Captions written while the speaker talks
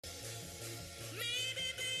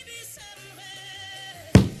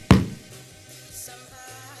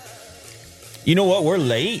You know what? We're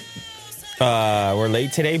late. We're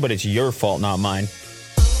late today, but it's your fault, not mine.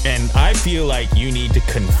 And I feel like you need to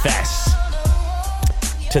confess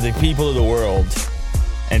to the people of the world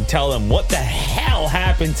and tell them what the hell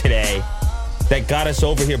happened today that got us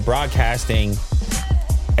over here broadcasting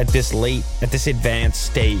at this advanced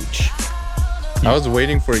stage. I was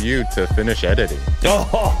waiting for you to finish editing.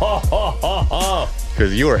 Because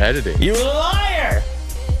you were editing. You liar!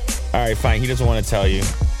 All right, fine. He doesn't want to tell you.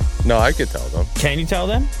 No, I could tell them. Can you tell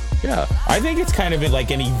them? Yeah. I think it's kind of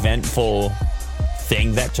like an eventful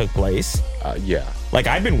thing that took place. Yeah. Like,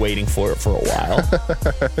 I've been waiting for it for a while.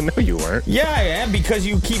 No, you weren't. Yeah, I am, because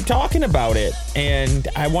you keep talking about it. And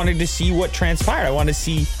I wanted to see what transpired. I want to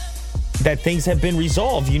see that things have been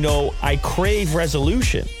resolved. You know, I crave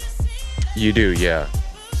resolution. You do, yeah.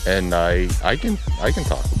 And I can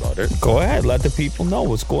talk about it. Go ahead. Let the people know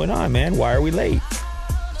what's going on, man. Why are we late?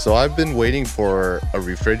 So I've been waiting for a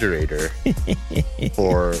refrigerator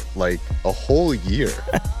for like a whole year.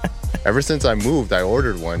 Ever since I moved, I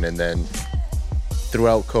ordered one, and then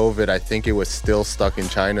throughout COVID, I think it was still stuck in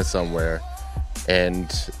China somewhere,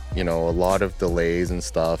 and you know, a lot of delays and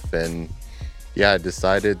stuff. And yeah, I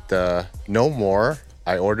decided no more.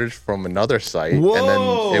 I ordered from another site. Whoa. And then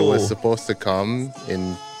it was supposed to come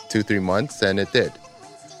in 2-3 months, and it did.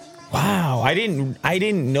 Wow, I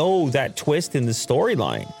didn't know that twist in the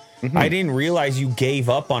storyline. Mm-hmm. I didn't realize you gave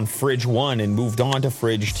up on Fridge 1 and moved on to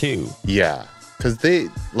Fridge 2. Yeah, because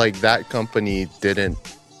that company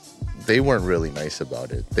they weren't really nice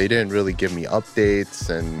about it. They didn't really give me updates,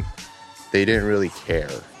 and they didn't really care.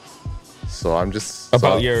 So I'm just...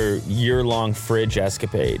 About your year-long fridge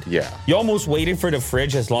escapade. Yeah. You almost waited for the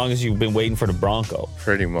fridge as long as you've been waiting for the Bronco.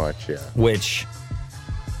 Pretty much, yeah. Which...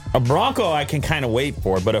 A Bronco I can kind of wait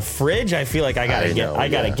for, but a fridge I feel like I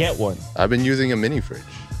gotta get one. I've been using a mini fridge.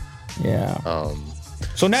 Yeah.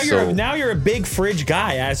 So now you're a big fridge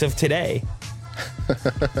guy as of today.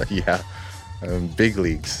 Yeah. Big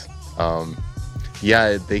leagues.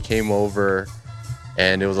 Yeah, they came over,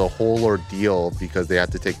 and it was a whole ordeal because they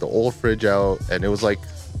had to take the old fridge out, and it was like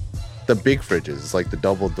the big fridges. It's like the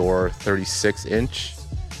double door 36-inch.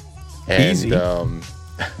 And, easy.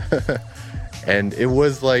 And it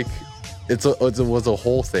was like, it was a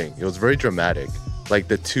whole thing. It was very dramatic. Like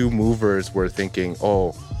the two movers were thinking,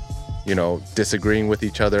 disagreeing with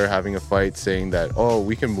each other, having a fight, saying that,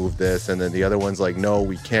 we can move this. And then the other one's like, no,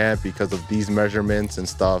 we can't because of these measurements and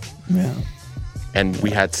stuff. Yeah. And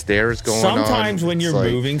we had stairs going on. Sometimes when you're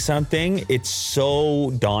moving something, it's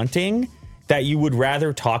so daunting that you would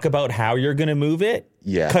rather talk about how you're going to move it.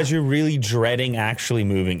 Yeah. Because you're really dreading actually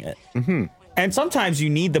moving it. Mm-hmm. And sometimes you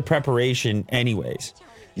need the preparation anyways.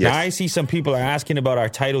 Yes. Now I see some people are asking about our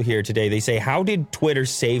title here today. They say, how did Twitter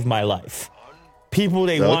save my life? People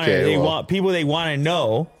they want to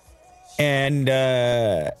know. And,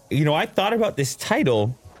 I thought about this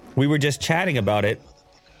title. We were just chatting about it.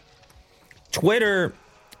 Twitter,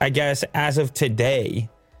 I guess, as of today,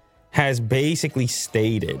 has basically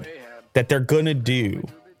stated that they're going to do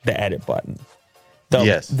the edit button.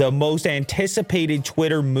 The most anticipated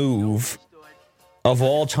Twitter move of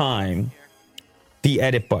all time, the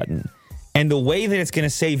edit button. And the way that it's going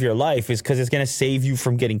to save your life is because it's going to save you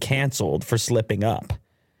from getting canceled for slipping up.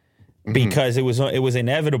 Mm-hmm. Because it was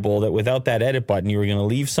inevitable that without that edit button, you were going to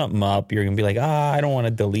leave something up. You're going to be like, I don't want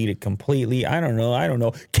to delete it completely. I don't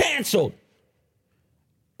know. Canceled.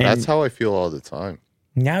 And that's how I feel all the time.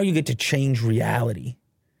 Now you get to change reality.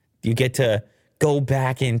 You get to go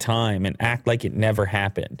back in time and act like it never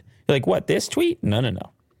happened. You're like, what, this tweet? No.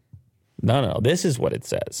 This is what it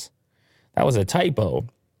says. That was a typo.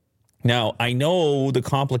 Now, I know the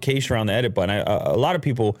complication around the edit button. A lot of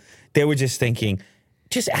people, they were just thinking,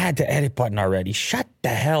 just add the edit button already. Shut the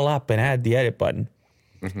hell up and add the edit button.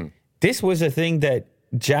 Mm-hmm. This was a thing that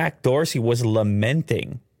Jack Dorsey was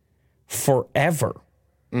lamenting forever.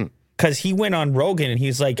 Because he went on Rogan and he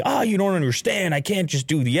was like, you don't understand. I can't just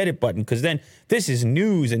do the edit button because then this is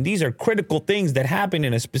news and these are critical things that happen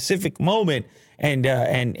in a specific moment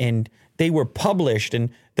and they were published and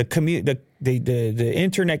the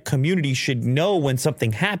internet community should know when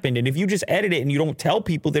something happened. And if you just edit it and you don't tell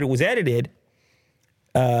people that it was edited,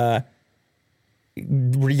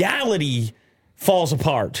 reality falls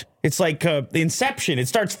apart. It's like Inception. It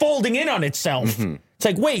starts folding in on itself. Mm-hmm. It's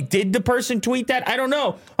like, wait, did the person tweet that? I don't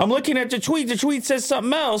know. I'm looking at the tweet. The tweet says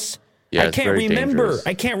something else. Yeah, I can't remember. Dangerous.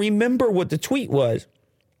 I can't remember what the tweet was.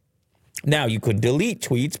 Now, you could delete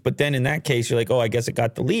tweets, but then in that case, you're like, I guess it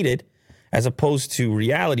got deleted, as opposed to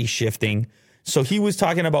reality shifting So he was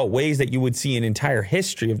talking about ways that you would see an entire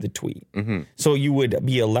history of the tweet. So you would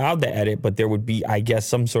be allowed to edit, but there would be, I guess,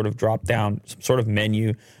 some sort of drop down, some sort of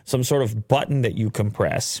menu, some sort of button that you can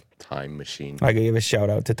press. Time machine. I gave a shout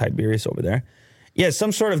out to Tiberius over there. Yeah,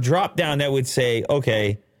 some sort of drop down that would say,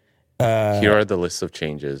 okay, here are the lists of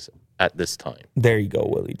changes at this time. there you go,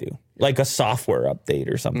 Willie Do. Like a software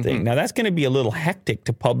update or something. Now, that's going to be a little hectic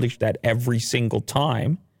to publish that every single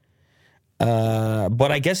time.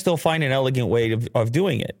 But I guess they'll find an elegant way of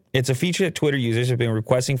doing it. It's a feature that Twitter users have been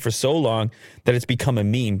requesting for so long that it's become a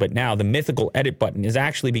meme. But now the mythical edit button is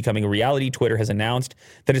actually becoming a reality. Twitter has announced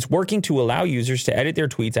that it's working to allow users to edit their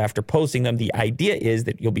tweets after posting them. The idea is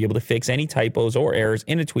that you'll be able to fix any typos or errors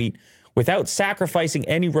in a tweet without sacrificing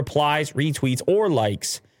any replies, retweets, or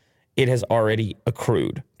likes it has already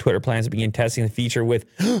accrued. Twitter plans to begin testing the feature with,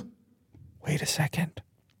 wait a second,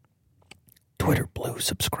 Twitter Blue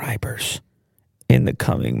subscribers in the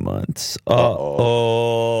coming months.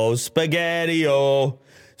 Spaghetti-o.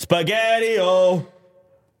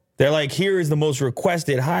 They're like, here is the most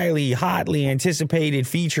requested, hotly anticipated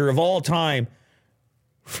feature of all time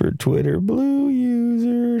for Twitter Blue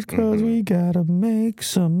users, because we gotta make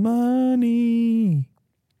some money.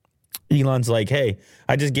 Elon's like, hey,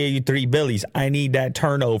 I just gave you $3 billion. I need that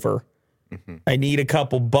turnover. I need a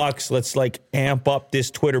couple bucks. Let's like amp up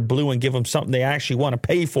this Twitter Blue and give them something they actually want to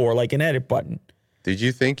pay for, like an edit button. Did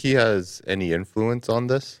you think he has any influence on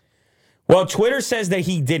this? Well, Twitter says that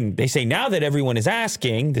he didn't. They say now that everyone is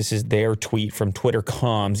asking, this is their tweet from Twitter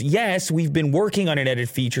comms, yes, we've been working on an edit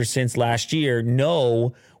feature since last year.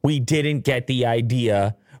 No, we didn't get the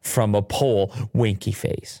idea from a poll. Winky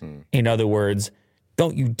face. In other words,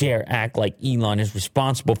 don't you dare act like Elon is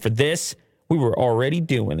responsible for this. We were already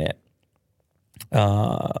doing it.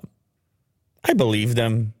 I believe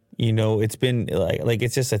them. You know, it's been like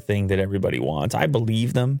it's just a thing that everybody wants. I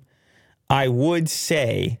believe them. I would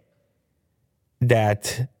say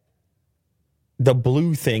that the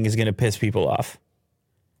blue thing is going to piss people off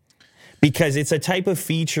because it's a type of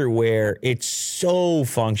feature where it's so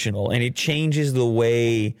functional and it changes the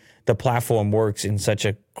way the platform works in such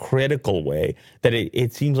a critical way that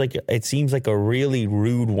it seems like a really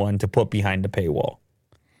rude one to put behind the paywall.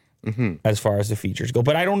 As far as the features go.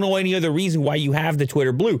 But I don't know any other reason why you have the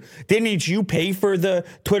Twitter Blue. Didn't you pay for the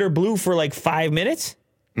Twitter Blue for like 5 minutes?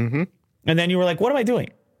 And then you were like, what am I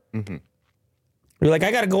doing? You're like,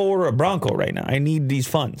 I got to go order a Bronco right now. I need these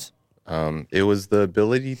funds. It was the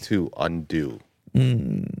ability to undo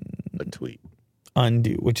a tweet.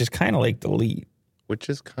 Undo, which is kind of like delete. Which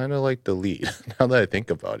is kind of like delete, now that I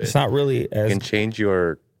think about it. It's not really as... You can change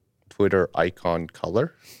your Twitter icon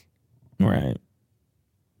color. Right.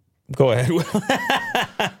 Go ahead.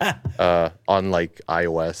 On like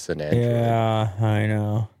iOS and Android. Yeah, I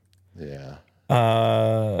know. Yeah.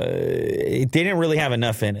 It didn't really have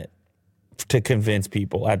enough in it to convince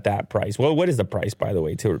people at that price. Well, what is the price, by the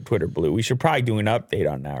way, to Twitter Blue? We should probably do an update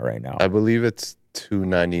on that right now. I believe it's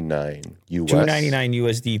 $2.99 US. $2.99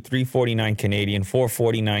 USD, $3.49 Canadian,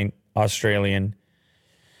 $4.49 Australian.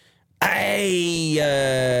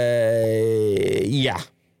 Yeah.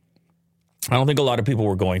 I don't think a lot of people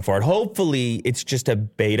were going for it. Hopefully, it's just a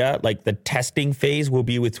beta. Like the testing phase will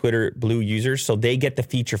be with Twitter Blue users, so they get the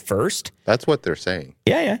feature first. That's what they're saying.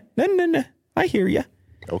 Yeah. No. I hear you.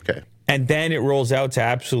 Okay. And then it rolls out to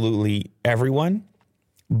absolutely everyone.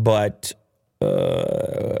 But,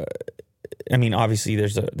 I mean, obviously,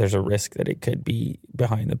 there's a risk that it could be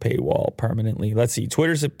behind the paywall permanently. Let's see.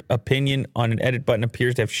 Twitter's opinion on an edit button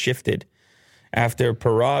appears to have shifted after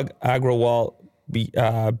Parag Agrawal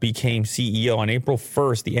became CEO on April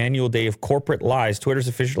 1st, the annual day of corporate lies. Twitter's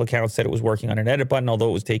official account said it was working on an edit button, although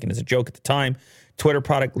it was taken as a joke at the time. Twitter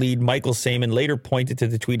product lead Michael Saman later pointed to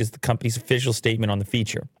the tweet as the company's official statement on the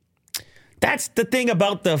feature. That's the thing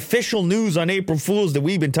about the official news on April Fools that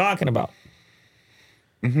we've been talking about.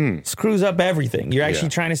 Screws up everything. You're actually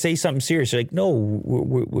trying to say something serious. You're like, no,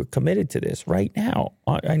 we're committed to this right now.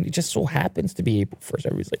 And it just so happens to be April 1st.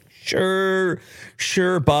 Everybody's like,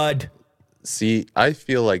 sure, bud. See, I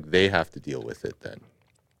feel like they have to deal with it then.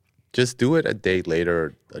 Just do it a day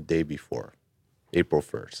later, a day before, April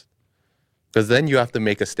 1st. Because then you have to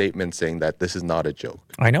make a statement saying that this is not a joke.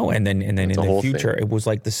 I know. And then in the future, it was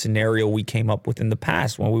like the scenario we came up with in the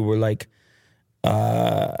past when we were like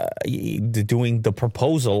doing the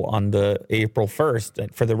proposal on the April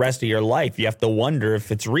 1st. For the rest of your life, you have to wonder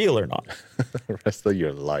if it's real or not. The rest of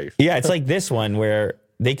your life. Yeah, it's like this one where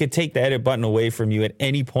they could take the edit button away from you at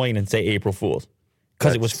any point and say April Fools.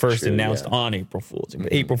 Because it was first announced on April Fools.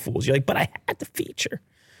 April Fools. You're like, but I had the feature.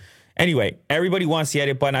 Anyway, everybody wants the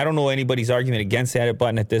edit button. I don't know anybody's argument against the edit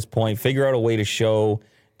button at this point. Figure out a way to show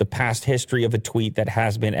the past history of a tweet that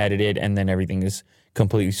has been edited, and then everything is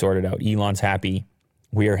completely sorted out. Elon's happy.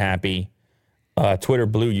 We're happy. Twitter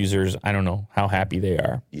Blue users, I don't know how happy they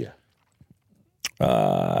are. Yeah.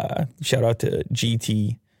 Shout out to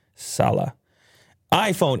GT Sala.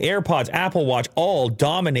 iPhone, AirPods, Apple Watch all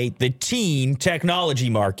dominate the teen technology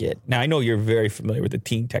market. Now, I know you're very familiar with the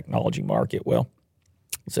teen technology market, Will.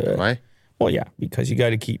 So, Am I? well, yeah, because you got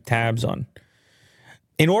to keep tabs on.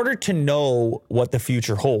 In order to know what the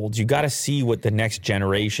future holds, you got to see what the next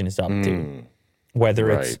generation is up to.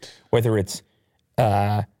 Whether it's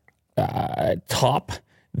the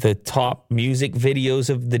top music videos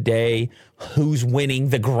of the day, who's winning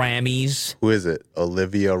the Grammys. Who is it?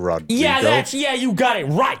 Olivia Rodrigo? Yeah, you got it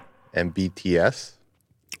right. And BTS?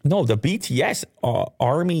 No, the BTS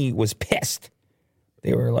army was pissed.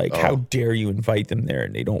 They were like, how dare you invite them there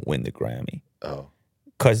and they don't win the Grammy? Oh.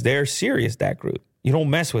 Because they're serious, that group. You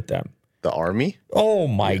don't mess with them. The army? Oh,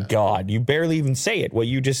 my God. You barely even say it. What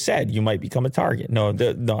you just said, you might become a target. No,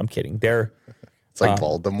 I'm kidding. They're... It's like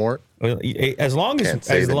Voldemort. As long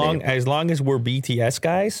as we're BTS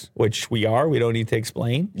guys, which we are, we don't need to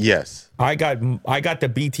explain. Yes. I got the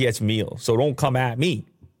BTS meal, so don't come at me.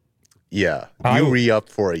 Yeah. You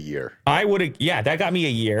re-upped for a year. I would have, that got me a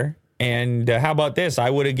year. And how about this? I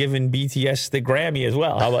would have given BTS the Grammy as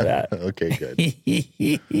well. How about that? Okay, good.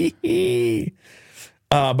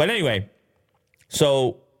 But anyway,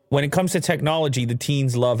 so when it comes to technology, the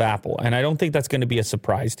teens love Apple. And I don't think that's going to be a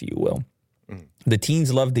surprise to you, Will. The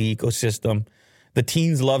teens love the ecosystem. The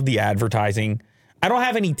teens love the advertising. I don't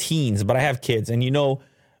have any teens, but I have kids. And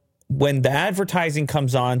when the advertising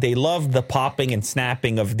comes on, they love the popping and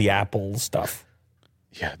snapping of the Apple stuff.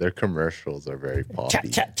 Yeah, their commercials are very poppy.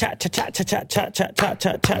 Chat.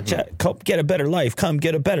 Come get a better life. Come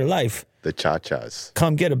get a better life. The cha-chas.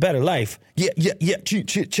 Come get a better life. Yeah.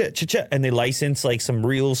 And they license like some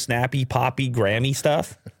real snappy, poppy, Grammy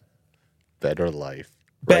stuff. Better life.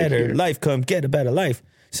 Better life. Come get a better life.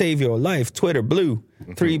 Save your life. Twitter Blue.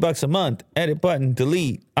 $3 a month. Edit button.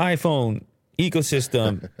 Delete. iPhone.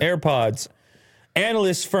 Ecosystem. AirPods.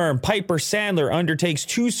 Analyst firm Piper Sandler undertakes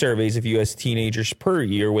 2 surveys of U.S. teenagers per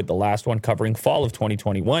year, with the last one covering fall of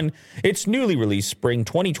 2021. Its newly released spring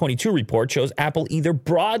 2022 report shows Apple either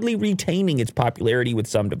broadly retaining its popularity with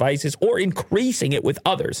some devices or increasing it with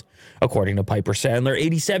others. According to Piper Sandler,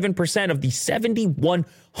 87% of the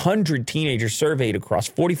 7,100 teenagers surveyed across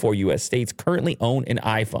 44 U.S. states currently own an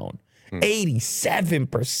iPhone.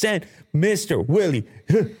 87%, Mr. Willie.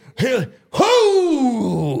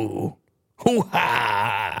 Whoo!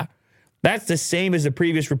 Hoo-ha! That's the same as the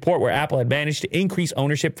previous report, where Apple had managed to increase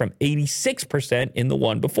ownership from 86% in the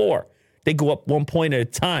one before. They go up 1 point at a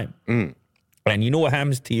time. And you know what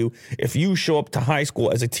happens to you if you show up to high school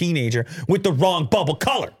as a teenager with the wrong bubble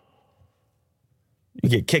color? You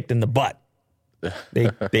get kicked in the butt.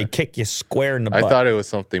 They kick you square in the butt. I thought it was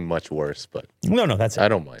something much worse, but no, that's it. I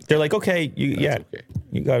don't mind. They're like, okay, you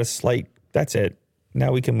got a slight. That's it.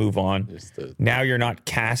 Now we can move on. Now you're not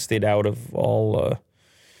casted out of all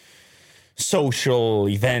social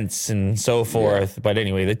events and so forth. Yeah. But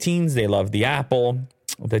anyway, the teens, they love the Apple.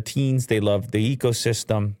 The teens, they love the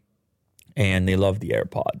ecosystem. And they love the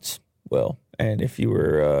AirPods. Well, and if you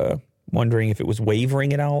were wondering if it was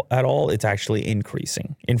wavering at all, it's actually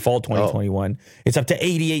increasing. In fall 2021, it's up to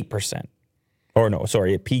 88%. Or no,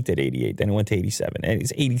 sorry, it peaked at 88, then it went to 87. And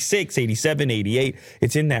it's 86, 87, 88.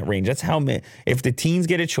 It's in that range. That's how many. If the teens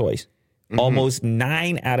get a choice, almost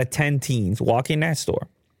 9 out of 10 teens walk in that store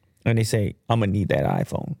and they say, I'm going to need that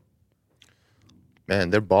iPhone. Man,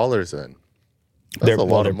 they're ballers then. That's a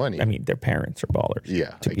lot of money. I mean, their parents are ballers.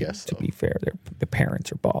 Yeah, I guess so. To be fair, the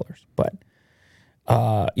parents are ballers. But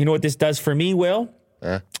you know what this does for me, Will?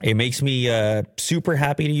 It makes me super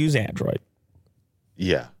happy to use Android.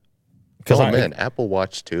 Yeah. Oh, man, Apple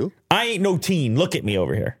Watch too? I ain't no teen. Look at me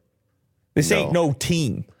over here. This ain't no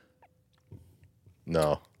teen.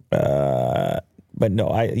 No. But no,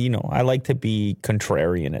 I like to be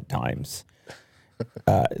contrarian at times.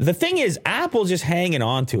 The thing is, Apple's just hanging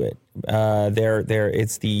on to it.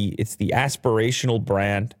 It's the aspirational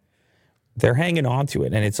brand. They're hanging on to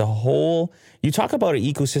it, and it's a whole. You talk about an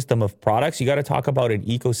ecosystem of products. You got to talk about an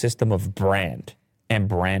ecosystem of brand and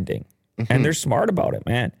branding, and they're smart about it,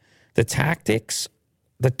 man. The tactics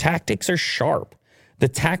are sharp. The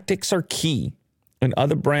tactics are key, and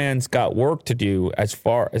other brands got work to do as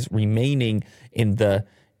far as remaining in the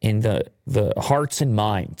hearts and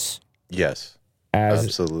minds. Yes,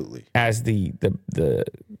 absolutely. As the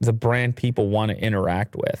brand people want to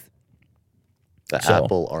interact with. The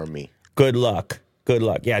Apple Army. Good luck.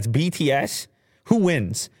 Yeah, it's BTS. Who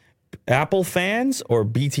wins? Apple fans or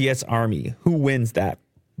BTS Army? Who wins that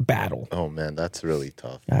battle. Oh man, that's really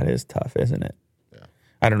tough. That is tough, isn't it? Yeah.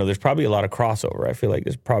 I don't know. There's probably a lot of crossover. I feel like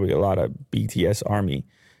there's probably a lot of BTS Army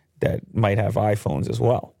that might have iPhones as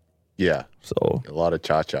well. Yeah. So A lot of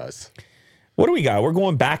cha-chas. what do we got? We're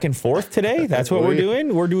going back and forth today. That's what we're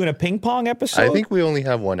doing. We're doing a ping pong episode. I think we only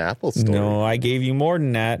have one Apple story. No, I gave you more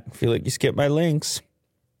than that. I feel like you skipped my links.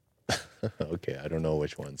 Okay, I don't know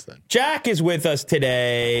which ones then. Jack is with us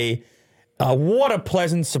today. What a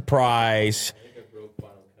pleasant surprise.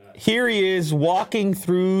 Here he is walking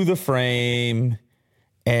through the frame.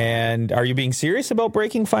 And are you being serious about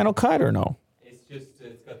breaking Final Cut or no? It's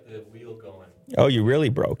got the wheel going. Oh, you really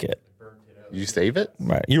broke it. Burnt it out. You save it?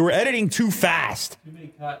 Right. You were editing too fast. Too many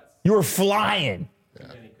cuts. You were flying.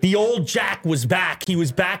 The old Jack was back. He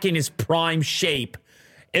was back in his prime shape.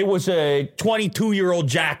 It was a 22-year-old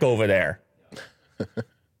Jack over there.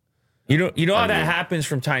 You know how that happens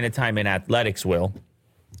from time to time in athletics, Will?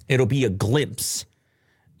 It'll be a glimpse.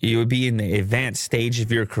 You would be in the advanced stage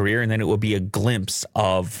of your career, and then it will be a glimpse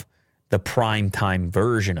of the prime time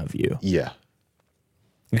version of you. Yeah.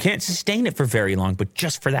 You can't sustain it for very long, but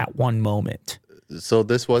just for that one moment. So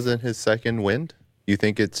this wasn't his second wind? You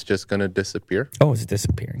think it's just going to disappear? Oh, it's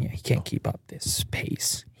disappearing. Yeah, he can't keep up this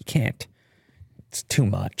pace. He can't. It's too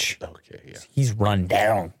much. Okay, yeah. He's run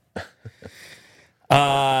down.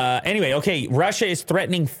 Anyway, okay, Russia is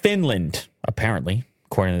threatening Finland, apparently,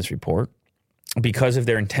 according to this report, because of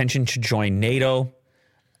their intention to join NATO.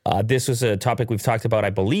 This was a topic we've talked about, I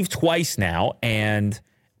believe, twice now, and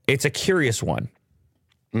it's a curious one.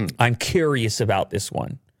 I'm curious about this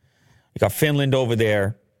one. You got Finland over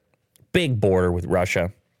there, big border with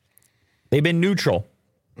Russia. They've been neutral.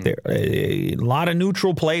 A lot of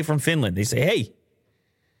neutral play from Finland. They say, hey,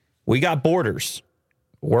 we got borders.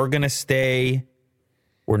 We're going to stay.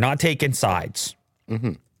 We're not taking sides.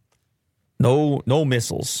 No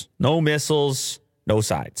missiles. No missiles, no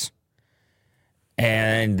sides.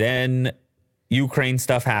 And then Ukraine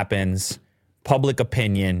stuff happens. Public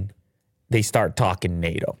opinion, they start talking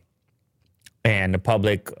NATO. And the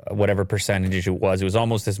public, whatever percentage it was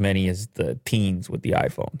almost as many as the teens with the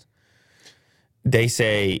iPhones. They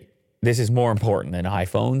say, this is more important than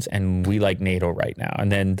iPhones, and we like NATO right now.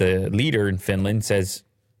 And then the leader in Finland says,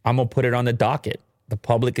 I'm going to put it on the docket. The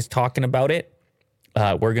public is talking about it.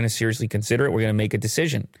 We're going to seriously consider it. We're going to make a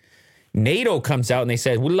decision. NATO comes out and they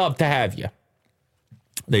said, we'd love to have you.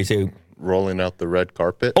 They say, Rolling out the red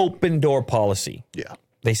carpet? open door policy. Yeah.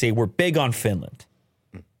 They say, we're big on Finland.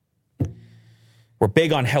 We're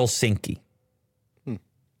big on Helsinki. You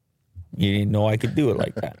didn't know I could do it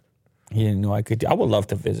like that. You didn't know I could. I would love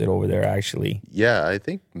to visit over there, actually. Yeah, I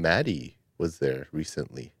think Maddie was there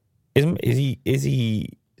recently. Is he Is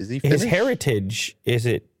he Finnish? his heritage, is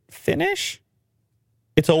it Finnish?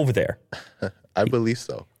 It's over there. I believe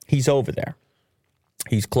so. He's over there.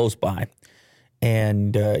 He's close by.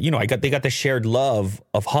 And, they got the shared love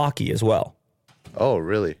of hockey as well. Oh,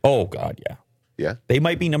 really? Oh, God, yeah. Yeah. They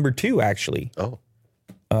might be number 2, actually. Oh,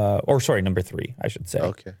 Number 3, I should say.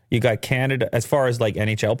 okay. You got Canada, as far as like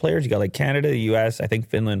NHL players, you got like Canada, the U.S., I think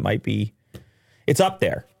Finland might be, it's up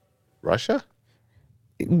there. Russia?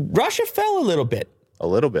 Russia fell a little bit. A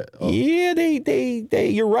little bit. Oh. Yeah, they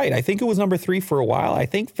you're right. I think it was number 3 for a while. I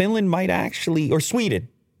think Finland might actually, or Sweden.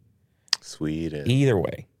 Sweden. Either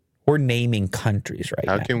way, we're naming countries right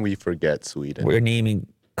now. How can we forget Sweden? We're naming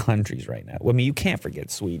countries right now. I mean, you can't forget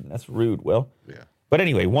Sweden. That's rude, Will. Yeah. But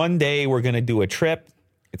anyway, one day we're going to do a trip.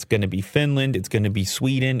 It's going to be Finland. It's going to be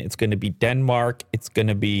Sweden. It's going to be Denmark. It's going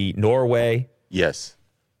to be Norway. Yes.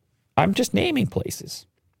 I'm just naming places.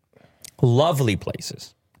 Lovely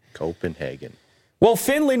places. Copenhagen. Well,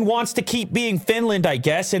 Finland wants to keep being Finland, I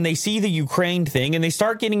guess, and they see the Ukraine thing and they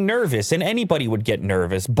start getting nervous, and anybody would get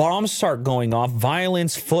nervous. Bombs start going off,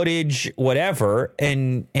 violence, footage, whatever,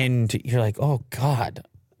 and you're like, oh, God,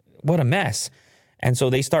 what a mess. And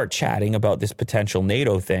so they start chatting about this potential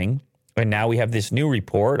NATO thing, and now we have this new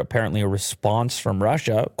report, apparently a response from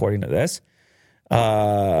Russia, according to this.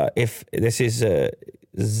 If this is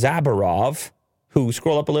Zabarov, who,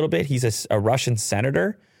 scroll up a little bit, he's a Russian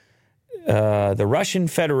senator. The Russian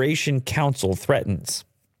Federation Council threatens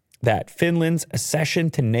that Finland's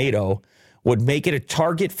accession to NATO would make it a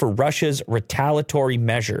target for Russia's retaliatory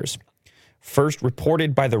measures. First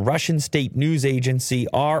reported by the Russian state news agency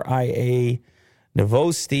RIA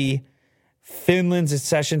Novosti, Finland's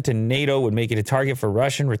accession to NATO would make it a target for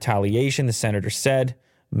Russian retaliation, the senator said,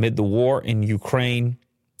 amid the war in Ukraine.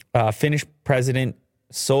 Finnish President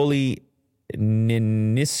Sauli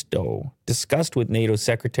Niinisto discussed with NATO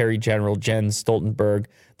Secretary General Jens Stoltenberg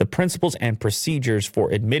the principles and procedures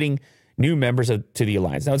for admitting new members to the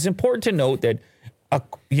alliance. Now, it's important to note that,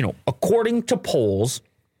 according to polls,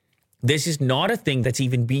 This is not a thing that's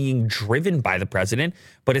even being driven by the president,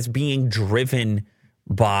 but it's being driven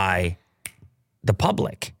by the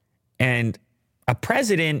public. And a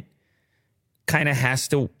president kind of has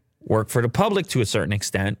to work for the public to a certain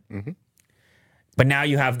extent. Mm-hmm. But now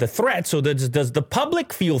you have the threat. So does the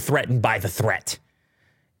public feel threatened by the threat?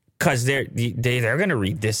 Because they're going to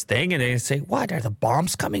read this thing and they say, what, are the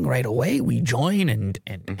bombs coming right away? We join and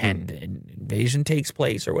invasion takes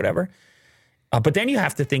place or whatever. But then you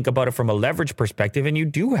have to think about it from a leverage perspective, and you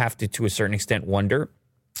do have to a certain extent, wonder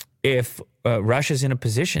if Russia's in a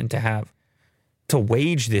position to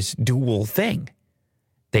wage this dual thing.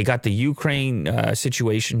 They got the Ukraine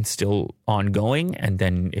situation still ongoing, and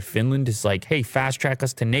then if Finland is like, hey, fast track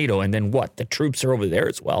us to NATO, and then what? The troops are over there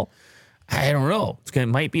as well. I don't know. It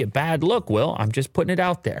might be a bad look, Will. I'm just putting it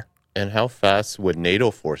out there. And how fast would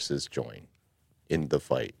NATO forces join in the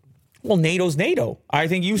fight? Well, NATO's NATO. I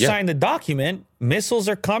think you signed the document. Missiles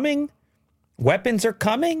are coming. Weapons are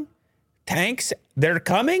coming. Tanks, they're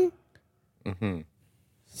coming. Mm-hmm.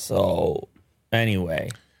 So, anyway,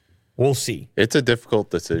 we'll see. It's a difficult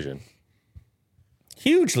decision.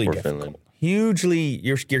 Hugely difficult. Finland. Hugely,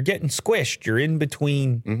 you're getting squished. You're in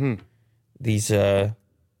between these.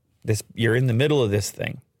 You're in the middle of this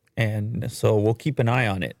thing, and so we'll keep an eye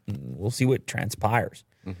on it. And we'll see what transpires.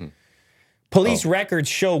 Mm-hmm. Police records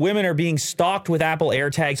show women are being stalked with Apple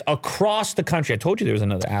AirTags across the country. I told you there was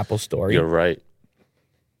another Apple story. You're right.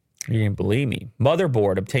 You didn't believe me.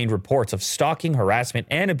 Motherboard obtained reports of stalking, harassment,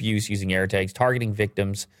 and abuse using AirTags, targeting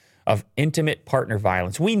victims of intimate partner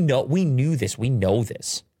violence. We knew this. We know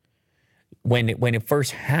this. When it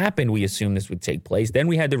first happened, we assumed this would take place. Then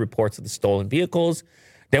we had the reports of the stolen vehicles.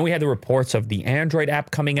 Then we had the reports of the Android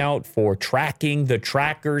app coming out for tracking the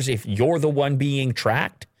trackers if you're the one being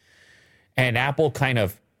tracked. And Apple kind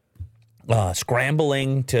of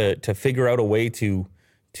scrambling to figure out a way to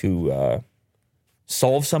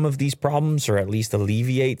solve some of these problems, or at least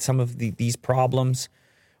alleviate some of these problems.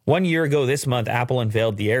 1 year ago this month, Apple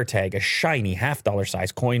unveiled the AirTag, a shiny $50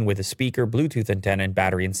 size coin with a speaker, Bluetooth antenna, and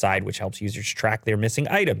battery inside, which helps users track their missing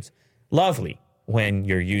items. Lovely when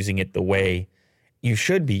you're using it the way you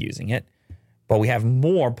should be using it. But we have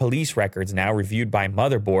more police records now reviewed by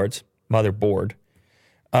Motherboard,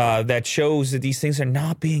 that shows that these things are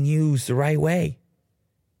not being used the right way.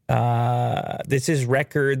 This is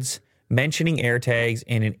records mentioning AirTags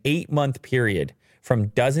in an 8-month period from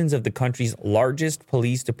dozens of the country's largest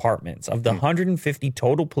police departments. Of the 150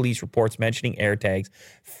 total police reports mentioning AirTags,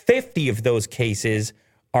 50 of those cases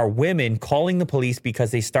are women calling the police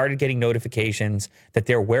because they started getting notifications that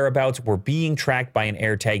their whereabouts were being tracked by an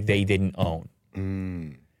AirTag they didn't own.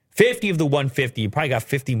 50 of the 150, you probably got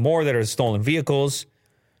 50 more that are stolen vehicles,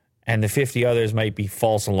 and the 50 others might be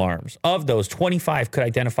false alarms. Of those, 25 could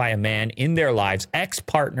identify a man in their lives,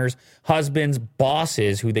 ex-partners, husbands,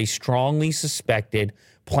 bosses, who they strongly suspected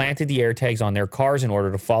planted the AirTags on their cars in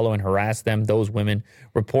order to follow and harass them. Those women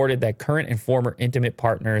reported that current and former intimate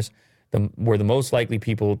partners were the most likely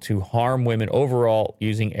people to harm women overall,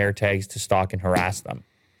 using AirTags to stalk and harass them.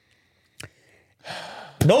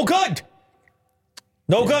 No good.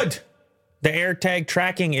 No good. The AirTag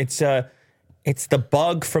tracking, it's the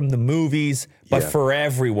bug from the movies, but for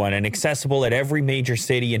everyone, and accessible at every major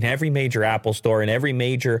city and every major Apple store and every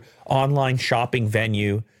major online shopping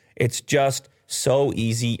venue. It's just so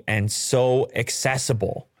easy and so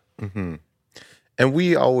accessible. Mm-hmm. And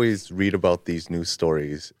we always read about these news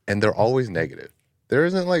stories, and they're always negative. There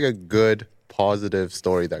isn't like a good, positive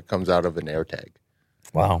story that comes out of an AirTag.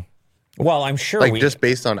 Wow. Well, I'm sure just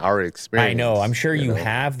based on our experience. I know. I'm sure you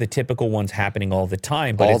have the typical ones happening all the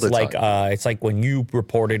time, but it's like when you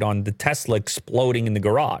reported on the Tesla exploding in the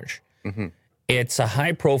garage. Mm-hmm. It's a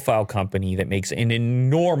high-profile company that makes an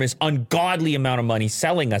enormous, ungodly amount of money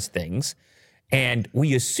selling us things, and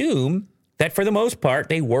we assume that for the most part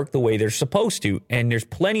they work the way they're supposed to. And there's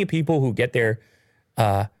plenty of people who get their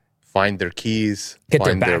find their keys, get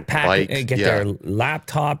find their backpack, get their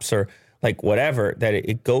laptops, or like whatever, that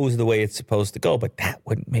it goes the way it's supposed to go. But that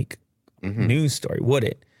wouldn't make a news story, would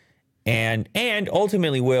it? And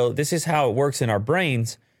ultimately, Will, this is how it works in our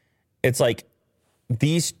brains. It's like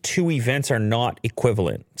these two events are not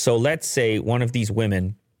equivalent. So let's say one of these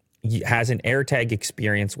women has an AirTag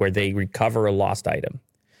experience where they recover a lost item.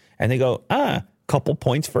 And they go, couple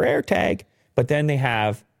points for AirTag. But then they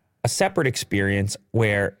have a separate experience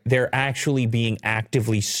where they're actually being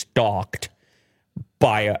actively stalked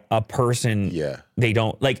by a person they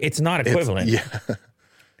don't like. It's not equivalent.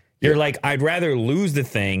 You're like, I'd rather lose the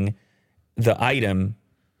item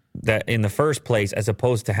that in the first place, as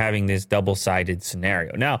opposed to having this double-sided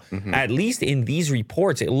scenario. Now, at least in these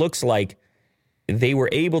reports, it looks like they were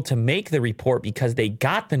able to make the report because they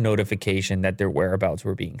got the notification that their whereabouts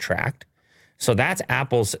were being tracked. So that's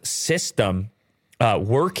Apple's system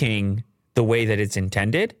working the way that it's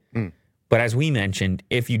intended. But as we mentioned,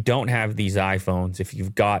 if you don't have these iPhones, if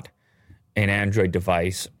you've got an Android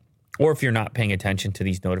device, or if you're not paying attention to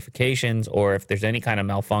these notifications, or if there's any kind of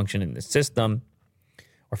malfunction in the system,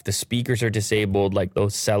 or if the speakers are disabled like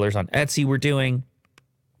those sellers on Etsy were doing,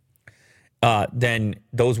 then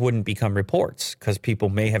those wouldn't become reports because people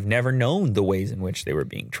may have never known the ways in which they were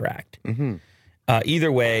being tracked.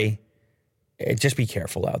 Either way, just be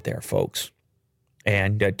careful out there, folks.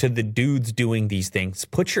 And to the dudes doing these things,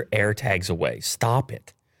 put your AirTags away. Stop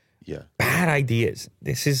it. Yeah. Bad ideas.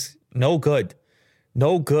 This is no good.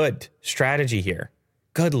 No good strategy here.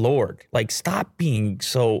 Good Lord. Like, stop being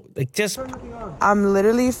so, like, just. I'm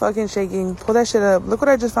literally fucking shaking. Pull that shit up. Look what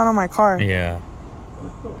I just found on my car. Yeah.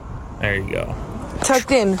 There you go.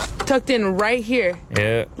 Tucked in right here.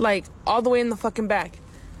 Yeah. Like, all the way in the fucking back.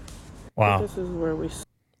 Wow. This is where we...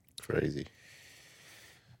 Crazy.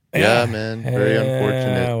 Yeah, man. Very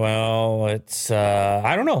unfortunate. Well, it's,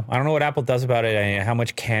 I don't know. I don't know what Apple does about it. I mean, how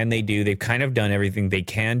much can they do? They've kind of done everything they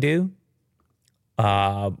can do.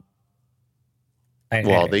 Well,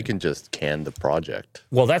 they can just can the project.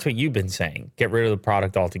 Well, that's what you've been saying. Get rid of the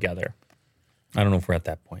product altogether. I don't know if we're at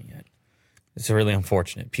that point yet. It's really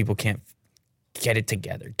unfortunate. People can't get it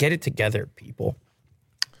together. Get it together, people.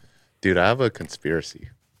 Dude, I have a conspiracy.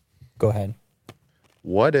 Go ahead.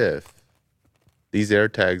 What if these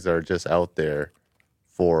AirTags are just out there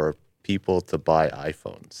for people to buy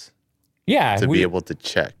iPhones Yeah. to be able to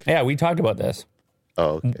check? Yeah, we talked about this.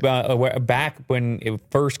 Oh, okay. Back when it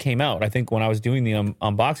first came out. I think when I was doing the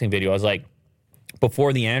unboxing video, I was like,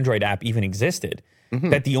 before the Android app even existed,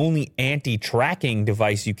 that the only anti-tracking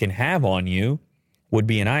device you can have on you would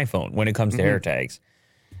be an iPhone when it comes to AirTags.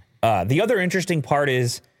 The other interesting part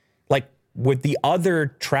is, like, with the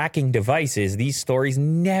other tracking devices, these stories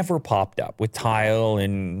never popped up with Tile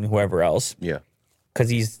and whoever else. Yeah. Because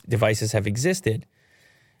these devices have existed.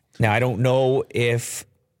 Now, I don't know if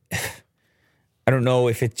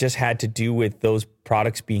it just had to do with those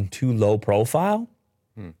products being too low profile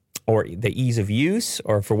or the ease of use,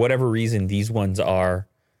 or for whatever reason, these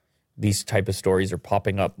type of stories are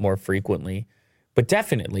popping up more frequently. But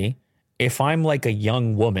definitely, if I'm like a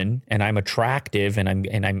young woman and I'm attractive and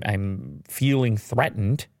I'm feeling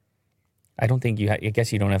threatened, I don't think I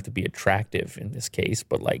guess you don't have to be attractive in this case,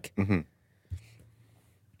 but like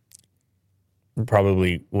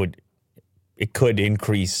probably it could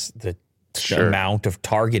increase the amount of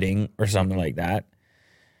targeting or something like that.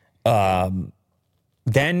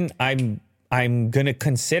 Then I'm going to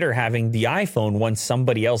consider having the iPhone once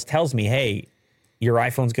somebody else tells me, hey, your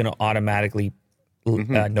iPhone's going to automatically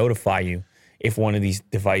notify you if one of these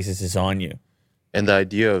devices is on you. And the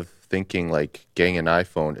idea of thinking like getting an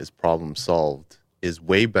iPhone is problem solved is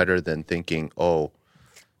way better than thinking, oh,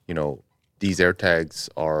 these AirTags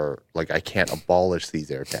are like, I can't abolish these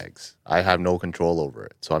AirTags. I have no control over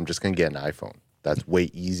it. So I'm just going to get an iPhone. That's way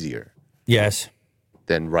easier. Yes.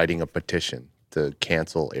 Than writing a petition to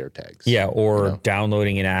cancel AirTags. Yeah, or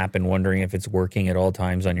downloading an app and wondering if it's working at all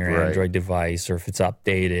times on your Android device or if it's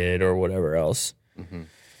updated or whatever else.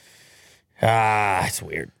 It's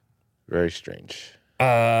weird. Very strange.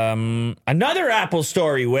 Another Apple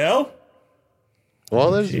story, Will.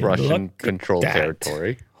 Well, there's Russian-controlled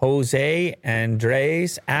territory. Jose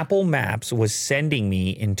Andres, Apple Maps was sending me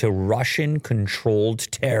into Russian-controlled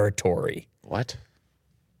territory. What?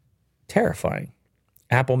 Terrifying.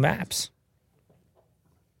 Apple Maps.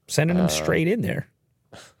 Sending them straight in there.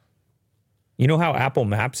 You know how Apple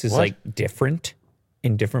Maps is like different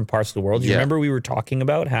in different parts of the world? You remember we were talking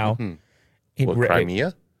about how...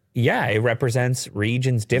 Crimea? It represents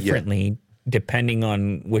regions differently depending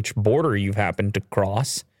on which border you happen to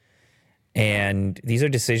cross. And these are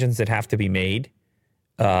decisions that have to be made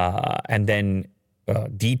and then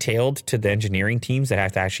detailed to the engineering teams that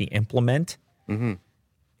have to actually implement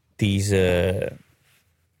these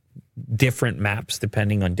different maps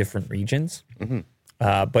depending on different regions.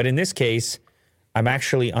 But in this case, I'm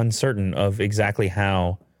actually uncertain of exactly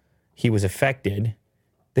how he was affected.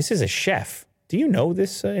 This is a chef. Do you know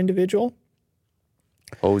this individual?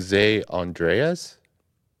 Jose Andres?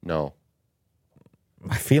 No.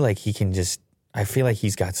 I feel like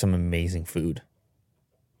he's got some amazing food.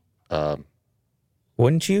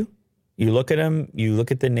 Wouldn't you? You look at him, you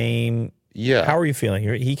look at the name. Yeah. How are you feeling?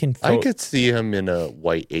 I could see him in a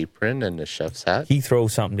white apron and a chef's hat. He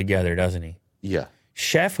throws something together, doesn't he? Yeah.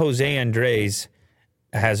 Chef Jose Andres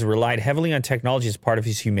has relied heavily on technology as part of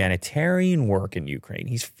his humanitarian work in Ukraine.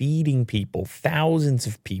 He's feeding people, thousands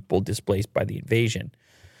of people displaced by the invasion.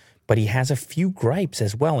 But he has a few gripes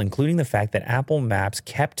as well, including the fact that Apple Maps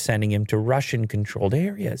kept sending him to Russian-controlled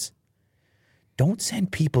areas. Don't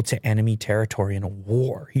send people to enemy territory in a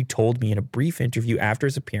war, he told me in a brief interview after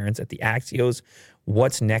his appearance at the Axios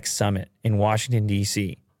What's Next Summit in Washington,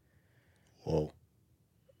 D.C. Whoa.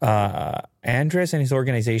 Andres and his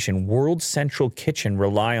organization, World Central Kitchen,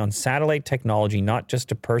 rely on satellite technology not just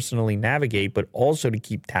to personally navigate, but also to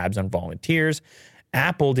keep tabs on volunteers.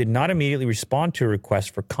 Apple did not immediately respond to a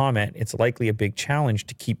request for comment. It's likely a big challenge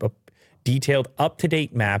to keep up detailed,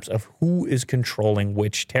 up-to-date maps of who is controlling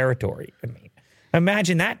which territory. I mean,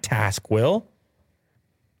 imagine that task, Will.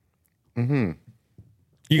 Mm-hmm.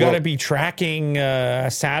 You got to be tracking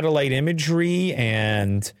satellite imagery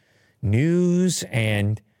and news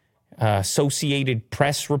and associated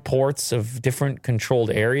press reports of different controlled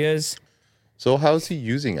areas. So how's he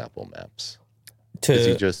using Apple Maps? Is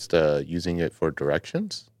he just using it for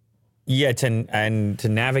directions? Yeah, to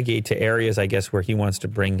navigate to areas, I guess, where he wants to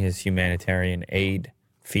bring his humanitarian aid,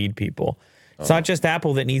 feed people. It's not just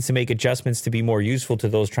Apple that needs to make adjustments to be more useful to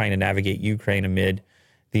those trying to navigate Ukraine amid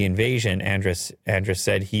the invasion. Andres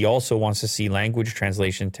said he also wants to see language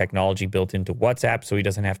translation technology built into WhatsApp so he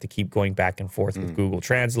doesn't have to keep going back and forth with Google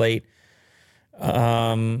Translate.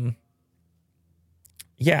 Is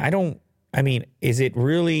it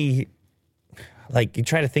really, like, you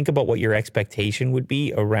try to think about what your expectation would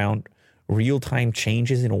be around real-time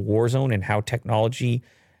changes in a war zone and how technology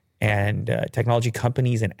and technology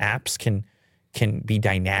companies and apps can be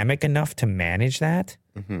dynamic enough to manage that.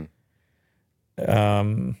 Mm-hmm.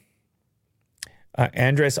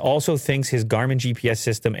 Andres also thinks his Garmin GPS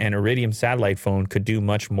system and Iridium satellite phone could do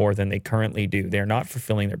much more than they currently do. They're not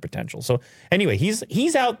fulfilling their potential. So anyway,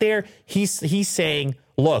 he's out there. He's saying,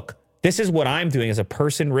 look, this is what I'm doing as a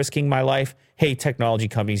person risking my life. Hey, technology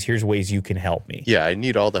companies, here's ways you can help me. Yeah, I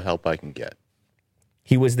need all the help I can get.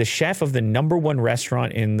 He was the chef of the #1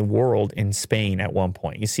 restaurant in the world in Spain at one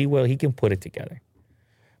point. You see, Will, he can put it together.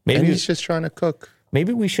 And he's just trying to cook.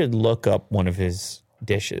 Maybe we should look up one of his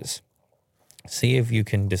dishes. See if you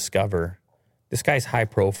can discover. This guy's high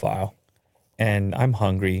profile, and I'm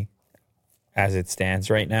hungry as it stands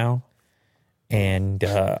right now. And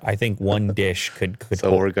I think one dish could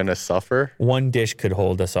So we're going to suffer? One dish could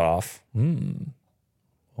hold us off.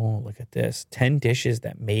 Oh, look at this. 10 dishes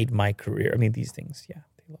that made my career. I mean, these things, yeah,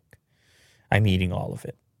 they look. I'm eating all of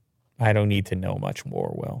it. I don't need to know much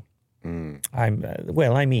more, Will.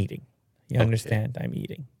 I'm eating. You understand? I'm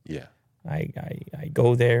eating. Yeah. I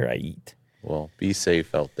go there, I eat. Well, be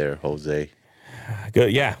safe out there, Jose.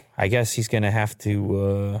 Good. Yeah, I guess he's gonna have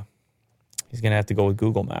to go with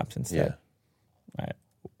Google Maps instead. Yeah.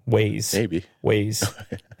 Waze. Maybe. Waze.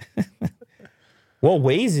 Well,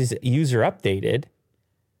 Waze is user updated,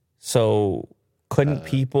 so couldn't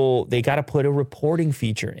people? They got to put a reporting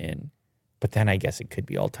feature in, but then I guess it could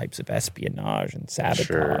be all types of espionage and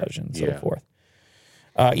sabotage and so forth.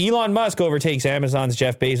 Elon Musk overtakes Amazon's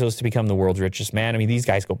Jeff Bezos to become the world's richest man. I mean, these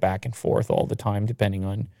guys go back and forth all the time, depending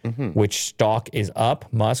on which stock is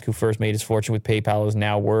up. Musk, who first made his fortune with PayPal, is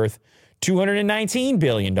now worth $219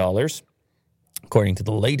 billion, according to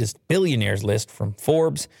the latest billionaires list from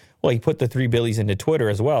Forbes. Well, he put the $3 billion into Twitter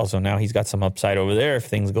as well, so now he's got some upside over there if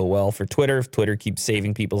things go well for Twitter. If Twitter keeps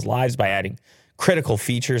saving people's lives by adding critical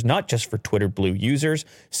features, not just for Twitter Blue users,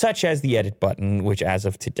 such as the edit button, which as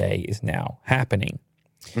of today is now happening.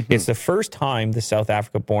 It's the first time the South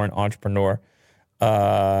Africa-born entrepreneur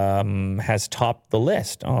has topped the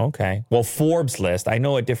list. Oh, okay. Well, Forbes list. I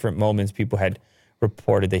know at different moments people had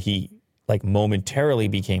reported that he momentarily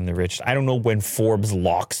became the richest. I don't know when Forbes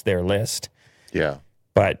locks their list. Yeah.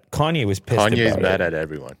 But Kanye was pissed about it. Kanye's mad at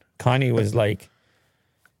everyone. Kanye was like...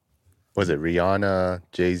 Was it Rihanna,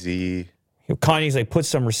 Jay-Z? Kanye's like, put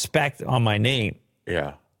some respect on my name.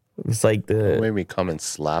 Yeah. It was like the... Made me come and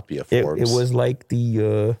slap you, Forbes. It was like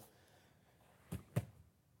the...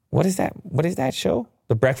 What is that show?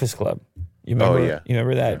 The Breakfast Club. You remember? Oh, yeah. You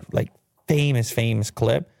remember that famous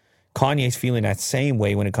clip? Kanye's feeling that same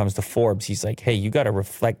way when it comes to Forbes. He's like, hey, you got to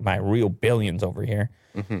reflect my real billions over here.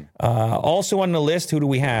 Also on the list, who do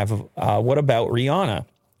we have? What about Rihanna,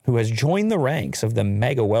 who has joined the ranks of the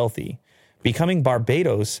mega wealthy, becoming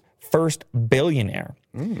Barbados' first billionaire.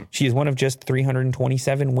 She is one of just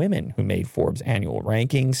 327 women who made Forbes' annual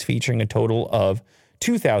rankings, featuring a total of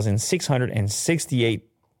 2,668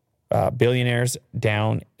 billionaires,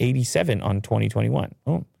 down 87 on 2021.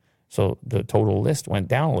 Oh, so the total list went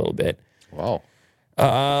down a little bit. Wow.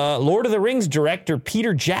 Lord of the Rings director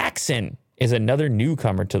Peter Jackson is another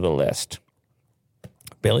newcomer to the list.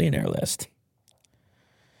 Billionaire list.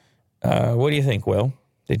 What do you think, Will?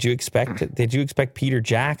 Did you expect Peter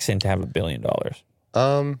Jackson to have $1 billion?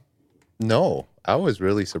 No, I was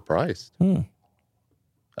really surprised.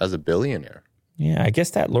 As a billionaire. Yeah, I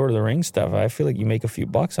guess that Lord of the Rings stuff, I feel like you make a few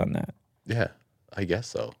bucks on that. Yeah, I guess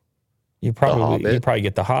so. You probably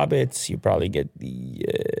get the Hobbits, you probably get the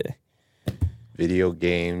video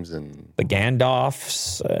games and the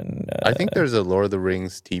Gandalfs, and I think there's a Lord of the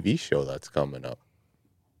Rings TV show that's coming up.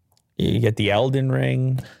 You get the Elden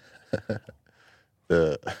Ring.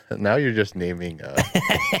 Now you're just naming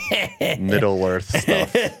Middle Earth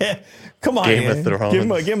stuff. Come on, Game of Thrones.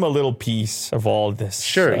 Give him a little piece of all this.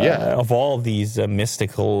 Sure, yeah. Of all these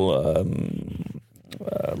mystical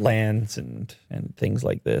lands and things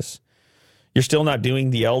like this. You're still not doing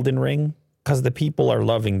the Elden Ring? Because the people are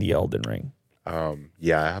loving the Elden Ring.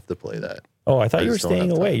 Yeah, I have to play that. Oh, I thought you were just don't staying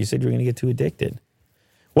have away. time. You said you were going to get too addicted.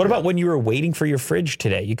 What about when you were waiting for your fridge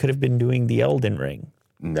today? You could have been doing the Elden Ring.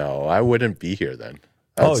 No, I wouldn't be here then.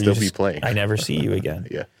 I'd still be playing. I never see you again.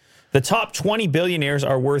 Yeah. The top 20 billionaires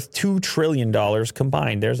are worth $2 trillion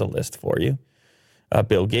combined. There's a list for you.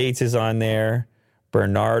 Bill Gates is on there.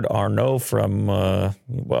 Bernard Arnault from,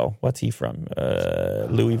 what's he from?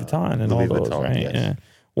 Louis Vuitton and Louis all those, Vuitton, right? yes. Yeah.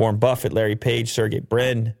 Warren Buffett, Larry Page, Sergey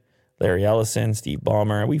Brin, Larry Ellison, Steve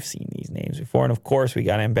Ballmer. We've seen these names before. And, of course, we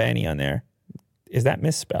got Ambani on there. Is that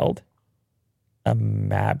misspelled?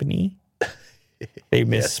 Mabney? They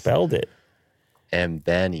misspelled it.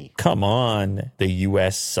 Ambani. Come on, the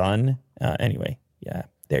U.S. Sun. Anyway, yeah,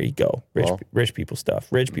 there you go. Rich people stuff.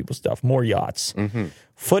 Rich people stuff. More yachts.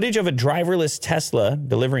 Footage of a driverless Tesla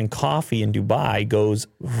delivering coffee in Dubai goes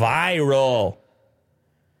viral.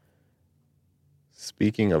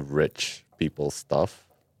 Speaking of rich people stuff.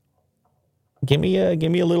 Give me a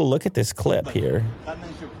little look at this clip here.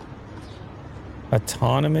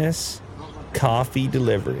 Autonomous coffee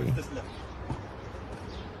delivery.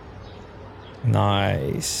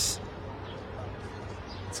 Nice.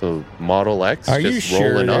 So Model X Are you just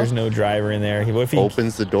sure rolling there's up, no driver in there? What if he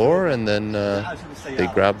opens the door, and then they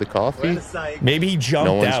grab the coffee. maybe he jumped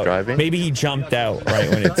No one's out. driving? Maybe he jumped out right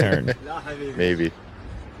when it turned. Maybe.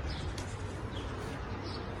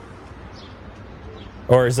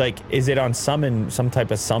 Or is it on some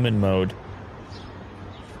type of summon mode?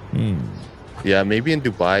 Yeah, maybe in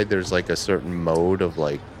Dubai there's like a certain mode of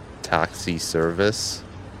like taxi service.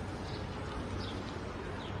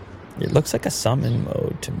 It looks like a summon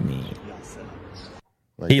mode to me.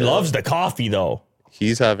 Like He loves the coffee though.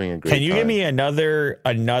 He's having a great time. Can you give me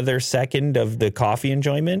another second of the coffee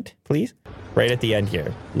enjoyment, please? Right at the end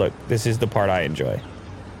here. Look, this is the part I enjoy.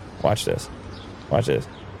 Watch this. Watch this.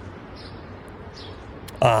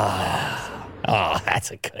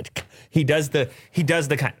 That's a good. He does the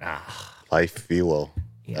kind. Life feel.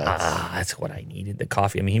 That's what I needed. The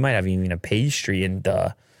coffee. I mean, he might have even a pastry in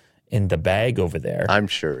the bag over there. I'm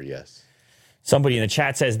sure, yes. Somebody in the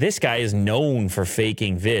chat says this guy is known for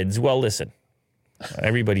faking vids. Well, listen,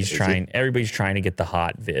 everybody's trying to get the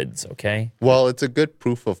hot vids. Okay, Well, it's a good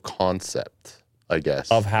proof of concept, I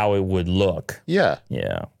guess. of how it would look. Yeah,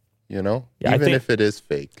 Yeah. you know, Yeah, I even think- if it is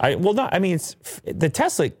fake. It's the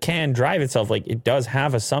Tesla can drive itself. Like it does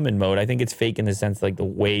have a summon mode. I think it's fake in the sense like the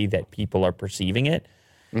way that people are perceiving it,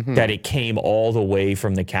 that it came all the way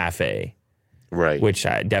from the cafe, Right. which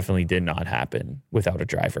definitely did not happen without a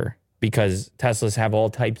driver because Teslas have all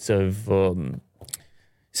types of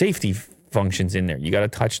safety functions in there. You got to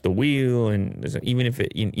touch the wheel, and even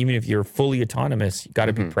if you're fully autonomous, you got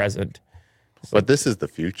to be present. But this is the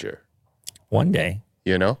future, One day,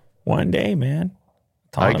 man.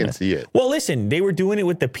 I can Autonomous. see it. Well, listen, they were doing it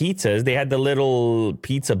with the pizzas. They had the little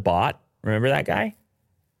pizza bot. Remember that guy?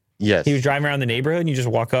 Yes. He was driving around the neighborhood and you just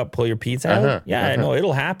walk up, pull your pizza out. Yeah, no,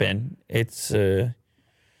 it'll happen. It's,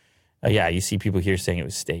 you see people here saying it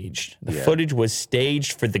was staged. The footage was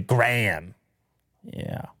staged for the gram.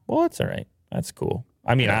 Yeah. Well, it's all right. That's cool.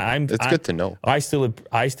 I mean, It's good to know. I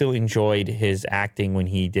still enjoyed his acting when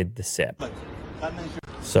he did the sip.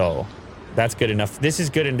 So that's good enough. This is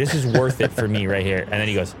good and this is worth it for me right here. And then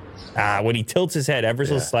he goes, when he tilts his head ever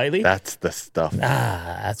so slightly, That's the stuff.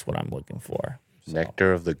 that's what I'm looking for.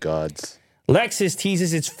 Nectar of the gods. Lexus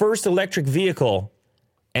teases its first electric vehicle,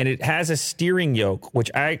 and it has a steering yoke, which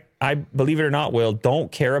I believe it or not, Will,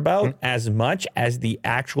 don't care about as much as the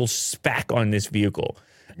actual spec on this vehicle.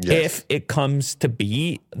 Yes. If it comes to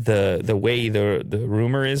be the way the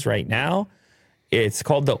rumor is right now, it's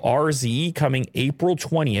called the RZ coming April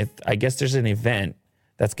 20th. I guess there's an event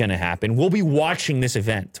that's going to happen. We'll be watching this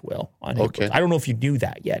event, Will, on April. Okay. I don't know if you knew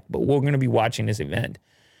that yet, but we're going to be watching this event.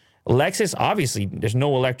 Lexus, obviously, there's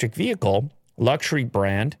no electric vehicle, luxury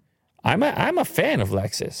brand. I'm a fan of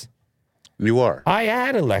Lexus. You are? I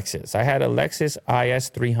had a Lexus. I had a Lexus IS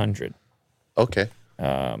 300. Okay.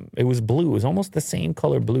 It was blue. It was almost the same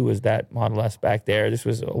color blue as that Model S back there. This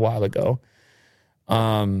was a while ago.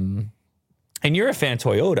 And you're a fan of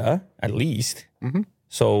Toyota, at least. Mm-hmm.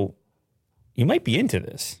 So you might be into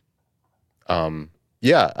this.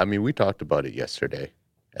 Yeah, I mean, we talked about it yesterday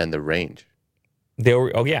and the range.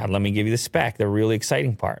 Let me give you the spec. The really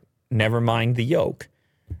exciting part. Never mind the yoke.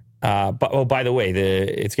 But by the way,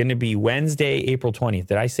 it's going to be Wednesday, April 20th.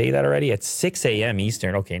 Did I say that already? At 6 a.m.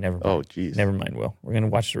 Eastern. Okay, never mind. Oh, geez. Never mind, Will. We're going to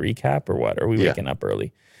watch the recap or what? Are we waking up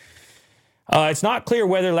early? It's not clear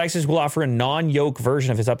whether Lexus will offer a non-yoke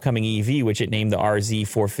version of its upcoming EV, which it named the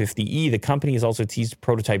RZ450e. The company has also teased a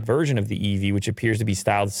prototype version of the EV, which appears to be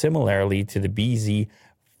styled similarly to the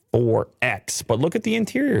BZ4X. But look at the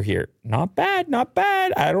interior here. Not bad, not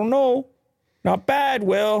bad. I don't know. Not bad,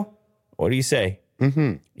 Will. What do you say?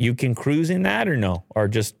 Mm-hmm. You can cruise in that or no? Or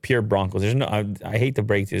just pure Broncos? There's no. I hate to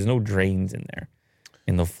break it. There's no drains in there,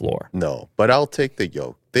 in the floor. No, but I'll take the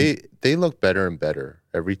yoke. They look better and better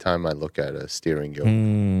every time I look at a steering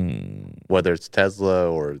yoke, whether it's Tesla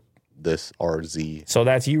or this RZ. So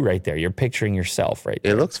that's you right there. You're picturing yourself right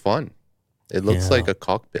there. It looks fun. It looks like a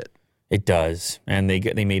cockpit. It does. And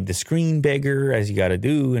they made the screen bigger, as you got to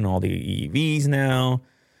do in all the EVs now.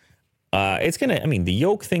 The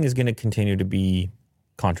yoke thing is going to continue to be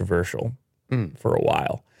controversial for a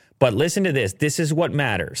while. But listen to this. This is what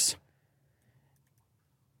matters.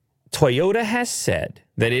 Toyota has said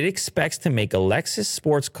that it expects to make a Lexus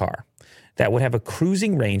sports car that would have a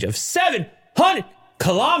cruising range of 700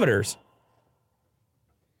 kilometers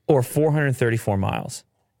or 434 miles.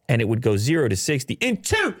 And it would go 0 to 60 in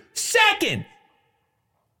 2 seconds.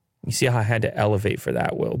 You see how I had to elevate for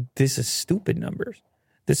that, Will? This is stupid numbers.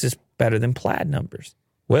 This is better than Plaid numbers.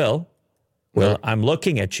 Will, I'm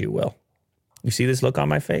looking at you, Will. You see this look on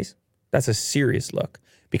my face? That's a serious look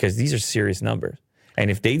because these are serious numbers. And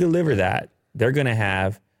if they deliver that, they're going to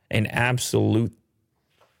have an absolute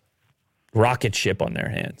rocket ship on their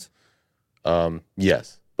hands.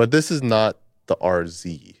 Yes, but this is not the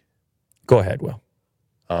RZ. Go ahead, Will.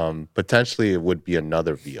 Potentially, it would be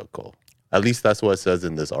another vehicle. At least that's what it says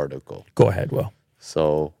in this article. Go ahead, Will.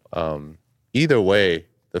 So either way,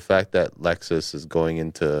 the fact that Lexus is going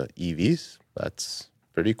into EVs, that's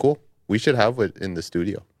pretty cool. We should have it in the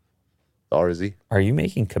studio, the RZ. Are you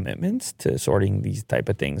making commitments to sorting these type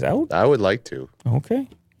of things out? I would like to. Okay.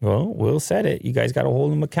 Well, Will said it. You guys got to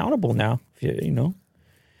hold him accountable now. You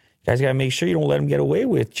guys got to make sure you don't let him get away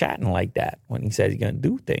with chatting like that when he says he's going to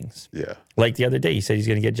do things. Yeah. Like the other day, he said he's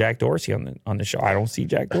going to get Jack Dorsey on the show. I don't see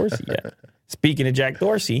Jack Dorsey yet. Speaking of Jack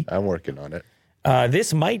Dorsey, I'm working on it.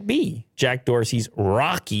 This might be Jack Dorsey's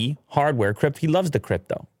Rocky hardware crypto. He loves the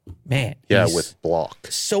crypto. Man. Yeah, he's with Block.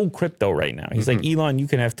 so crypto right now. He's like, Elon, you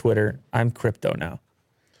can have Twitter. I'm crypto now.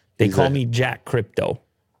 They call me Jack Crypto.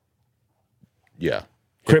 Yeah.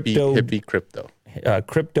 Crypto. Hippie crypto.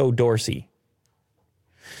 Crypto Dorsey.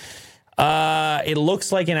 It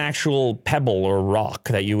looks like an actual pebble or rock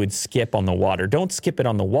that you would skip on the water. Don't skip it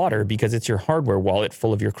on the water because it's your hardware wallet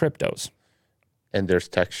full of your cryptos. And there's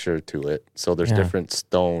texture to it. So there's different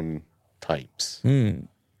stone types.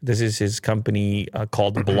 This is his company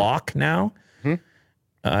called Block now.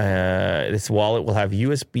 This wallet will have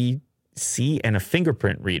USB-C and a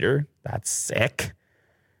fingerprint reader. That's sick.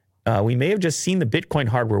 We may have just seen the Bitcoin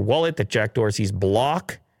hardware wallet that Jack Dorsey's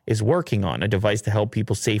Block is working on, a device to help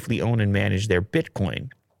people safely own and manage their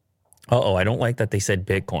Bitcoin. I don't like that they said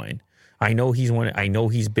Bitcoin. I know he's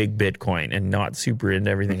big Bitcoin and not super into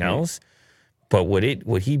everything else. But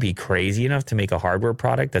would he be crazy enough to make a hardware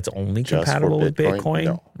product that's only compatible with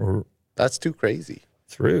Bitcoin? No. That's too crazy.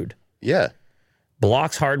 It's rude. Yeah.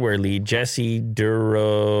 Block's hardware lead, Jesse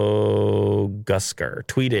Durogusker,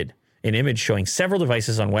 tweeted an image showing several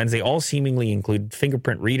devices on Wednesday, all seemingly include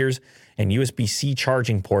fingerprint readers and USB-C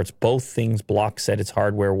charging ports, both things Block said its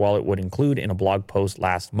hardware wallet would include in a blog post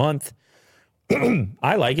last month.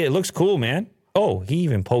 I like it. It looks cool, man. Oh, he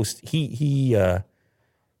even quote tweeted.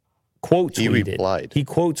 He replied. He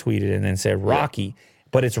quote tweeted and then said Rocky,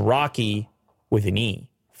 but it's Rocky with an E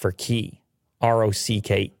for key.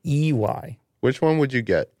 ROCKEY. Which one would you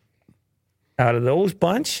get? Out of those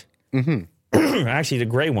bunch? Actually, the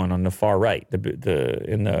gray one on the far right, the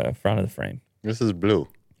in the front of the frame. This is blue.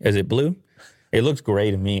 Is it blue? It looks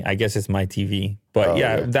gray to me. I guess it's my TV.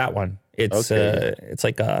 But that one. It's it's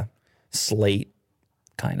like a slate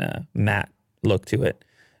kind of matte look to it.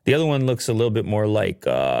 The other one looks a little bit more like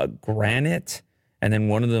granite, and then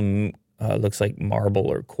one of them looks like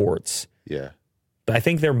marble or quartz. Yeah. But I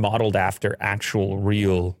think they're modeled after actual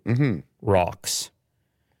real rocks.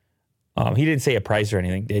 He didn't say a price or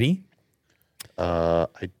anything, did he? I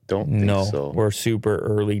don't think No, so. we're super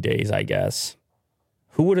early days, I guess.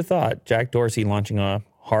 Who would have thought Jack Dorsey launching a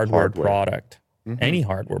hardware. product, any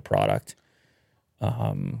hardware product?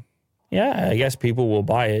 Yeah, I guess people will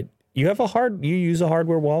buy it. You use a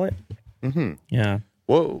hardware wallet? Mm-hmm. Yeah.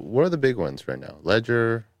 What are the big ones right now?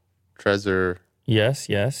 Ledger, Trezor,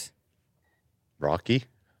 Yes. Rocky?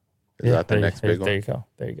 Is that the next big one?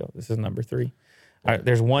 There you go. This is number 3.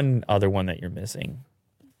 There's one other one that you're missing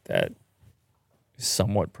that is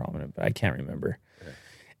somewhat prominent, but I can't remember. Okay.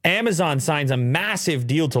 Amazon signs a massive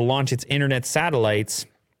deal to launch its internet satellites.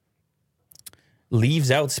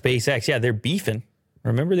 Leaves out SpaceX. Yeah, they're beefing.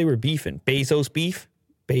 Remember they were beefing. Bezos beef.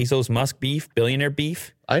 Bezos Musk beef. Billionaire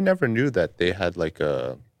beef. I never knew that they had like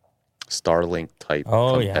a Starlink type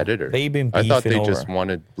competitor. Yeah. They've been beefing. I thought they just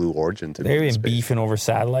wanted Blue Origin to be in They've space. been beefing over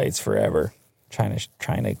satellites forever, trying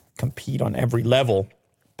to compete on every level.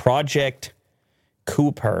 Project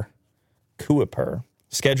Kuiper,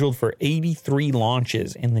 scheduled for 83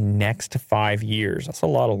 launches in the next 5 years. That's a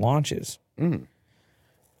lot of launches.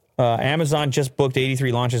 Amazon just booked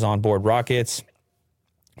 83 launches on board rockets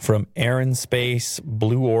from Arianespace,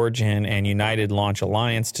 Blue Origin, and United Launch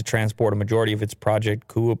Alliance to transport a majority of its Project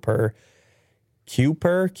Kuiper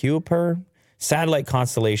satellite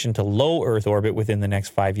constellation to low Earth orbit within the next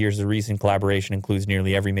 5 years. The recent collaboration includes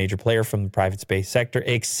nearly every major player from the private space sector,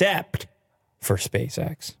 except for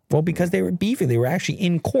SpaceX. Well, because they were beefing. They were actually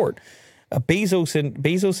in court.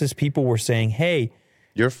 Bezos's people were saying, hey,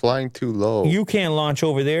 you're flying too low. You can't launch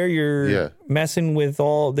over there. You're messing with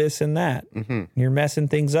all this and that. Mm-hmm. You're messing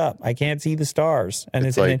things up. I can't see the stars. And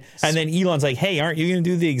and then Elon's like, hey, aren't you going to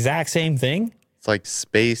do the exact same thing? It's like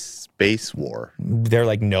space war. They're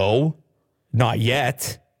like, no, not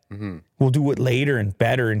yet. Mm-hmm. We'll do it later and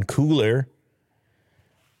better and cooler.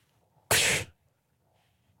 It's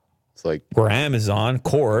like we're Amazon, of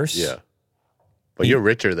course. Yeah. But you're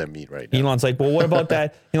richer than me right now. Elon's like, well, what about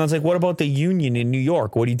that? Elon's like, what about the union in New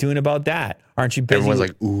York? What are you doing about that? Aren't you busy? Everyone's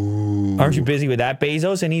like, ooh. Aren't you busy with that,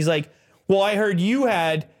 Bezos? And he's like, well, I heard you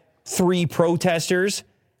had 3 protesters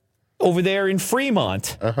over there in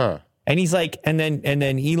Fremont. Uh-huh. And he's like, and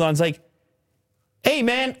then Elon's like, hey,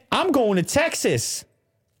 man, I'm going to Texas.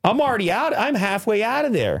 I'm already out. I'm halfway out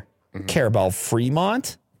of there. Mm-hmm. Care about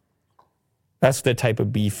Fremont? That's the type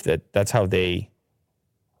of beef that's how they...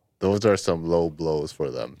 Those are some low blows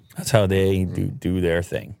for them. That's how they do their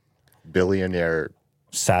thing. Billionaire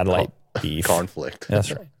satellite beef conflict.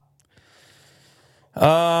 That's right.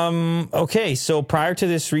 Okay, so prior to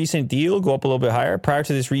this recent deal, go up a little bit higher. Prior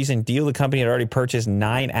to this recent deal, the company had already purchased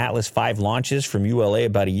 9 Atlas V launches from ULA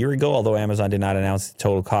about a year ago. Although Amazon did not announce the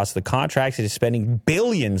total cost of the contracts, it is spending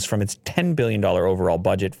billions from its $10 billion overall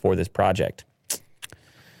budget for this project.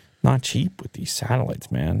 Not cheap with these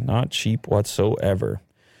satellites, man. Not cheap whatsoever.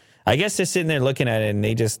 I guess they're sitting there looking at it and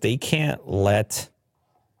they can't let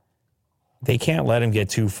him get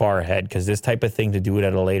too far ahead because this type of thing to do it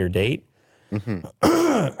at a later date.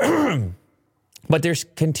 Mm-hmm. But there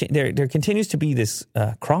continues to be this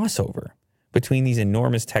crossover between these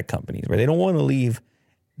enormous tech companies where they don't want to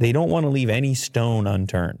leave any stone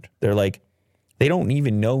unturned. They're like, they don't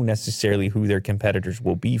even know necessarily who their competitors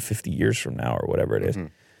will be 50 years from now or whatever it is.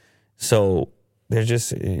 Mm-hmm. So there's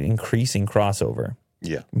just increasing crossover.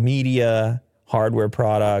 Yeah. Media, hardware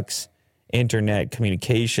products, internet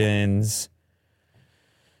communications,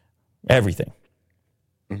 everything.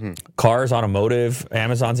 Mm-hmm. Cars, automotive,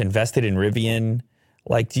 Amazon's invested in Rivian.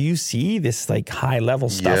 Like, do you see this like high level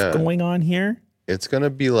stuff going on here? It's going to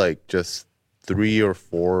be like just 3 or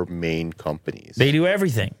 4 main companies. They do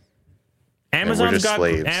everything.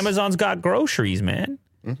 Amazon's got groceries, man.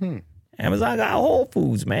 Mm-hmm. Amazon got Whole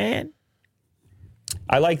Foods, man.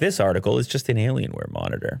 I like this article. It's just an Alienware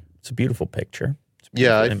monitor. It's a beautiful picture.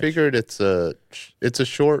 I figured it's a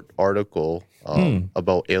short article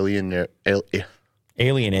about Alienware.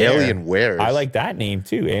 I like that name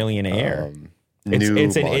too, Alien Air.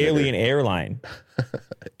 It's an alien airline.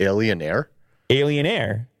 Alien Air? Alien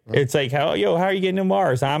Air. It's like, how are you getting to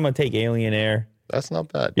Mars? I'm going to take Alien Air. That's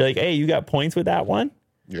not bad. You're like, hey, you got points with that one?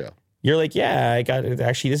 Yeah. You're like, yeah, I got it.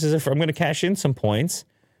 Actually, I'm going to cash in some points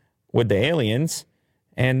with the aliens,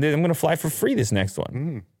 and then I'm going to fly for free this next one.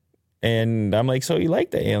 Mm. And I'm like, so you like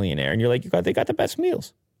the Alien Air? And you're like, they got the best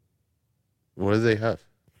meals. What do they have?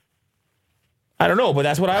 I don't know, but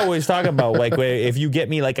that's what I always talk about. Like, if you get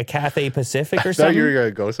me like a Cathay Pacific or something. I thought you were going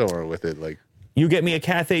to go somewhere with it. Like, you get me a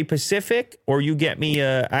Cathay Pacific, or you get me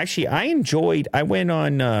actually, I went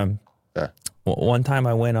on, one time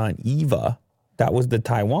I went on EVA. That was the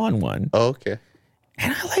Taiwan one. Oh, okay.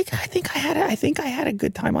 And I think I had a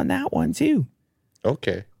good time on that one too.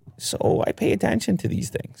 Okay. So I pay attention to these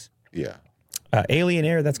things. Yeah. Alien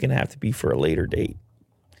Air, that's going to have to be for a later date.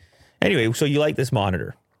 Anyway, so you like this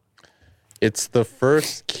monitor. It's the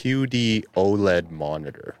first QD OLED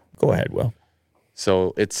monitor. Go ahead, Will.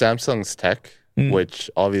 So it's Samsung's tech, which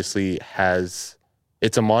obviously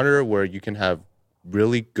it's a monitor where you can have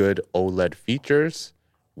really good OLED features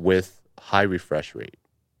with high refresh rate.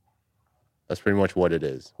 That's pretty much what it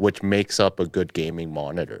is, which makes up a good gaming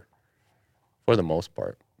monitor for the most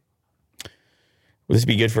part. Will this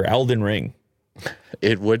be good for Elden Ring?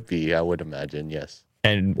 It would be, I would imagine, yes.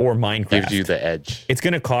 Or Minecraft. Gives you the edge. It's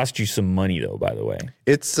going to cost you some money, though, by the way.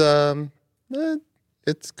 It's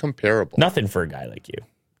comparable. Nothing for a guy like you.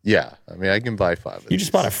 Yeah, I mean, I can buy 5 of You these.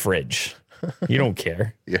 just bought a fridge. You don't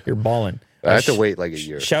care. Yeah. You're balling. I have to wait like a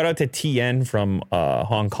year. Shout out to TN from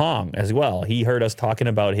Hong Kong as well. He heard us talking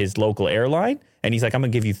about his local airline, and he's like, I'm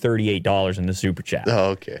going to give you $38 in the super chat. Oh,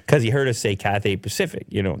 okay. Because he heard us say Cathay Pacific.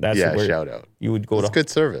 You know, that's Yeah, where shout out. you would go It's to. good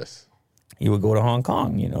service. You would go to Hong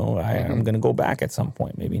Kong. You know, I'm going to go back at some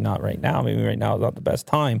point. Maybe not right now. Maybe right now is not the best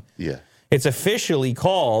time. Yeah. It's officially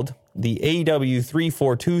called the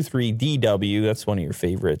AW3423DW. That's one of your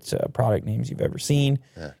favorite product names you've ever seen.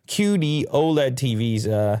 Yeah. QD OLED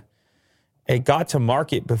TVs. It got to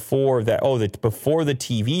market before that. Before the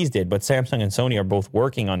TVs did, but Samsung and Sony are both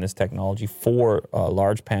working on this technology for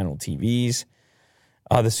large panel TVs.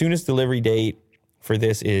 The soonest delivery date for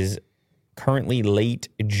this is currently late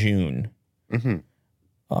June.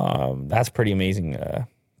 That's pretty amazing.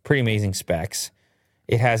 Pretty amazing specs.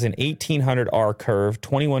 It has an 1800R curve,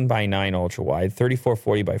 21:9 ultra wide,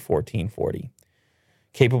 3440 by 1440,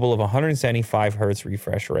 capable of 175 hertz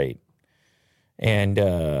refresh rate, and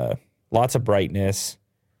lots of brightness.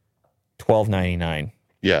 $12.99.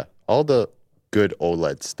 Yeah, all the good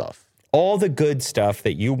OLED stuff. All the good stuff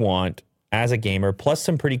that you want as a gamer, plus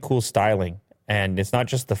some pretty cool styling. And it's not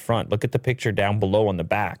just the front. Look at the picture down below on the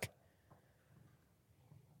back.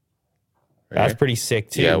 That's pretty sick,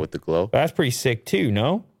 too. Yeah, with the glow. That's pretty sick, too,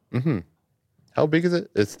 no? How big is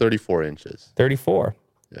it? It's 34 inches. 34.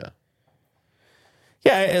 Yeah.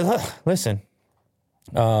 Yeah, listen.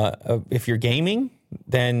 If you're gaming,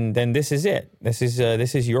 then this is it. This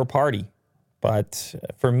is your party. But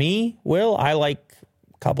for me, Will, I like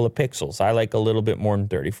a couple of pixels. I like a little bit more than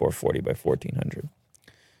 3440 by 1400.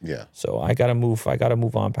 Yeah. So I gotta move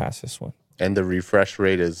on past this one. And the refresh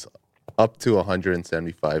rate is up to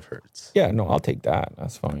 175 hertz. Yeah, no, I'll take that.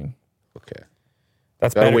 That's fine. Okay.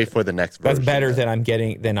 That's Gotta better. wait for the next version. That's better than I'm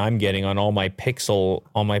getting on all my pixel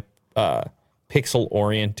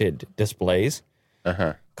oriented displays.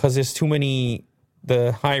 Because there's too many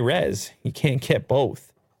the high res. You can't get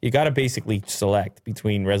both. You got to basically select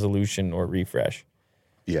between resolution or refresh.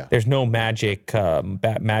 Yeah. There's no magic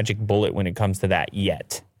bullet when it comes to that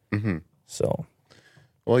yet. So.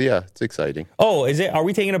 Well, yeah, it's exciting. Oh, is it? Are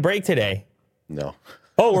we taking a break today? No.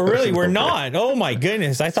 Oh, we're not. Oh my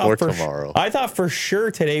goodness! I thought for tomorrow. I thought for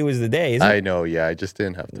sure today was the day. I know. Yeah, I just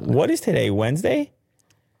didn't have time. What is today? Wednesday.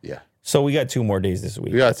 Yeah. So we got 2 more days this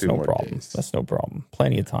week. We got That's 2 no more problem. days. That's no problem.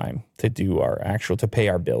 Plenty of time to do to pay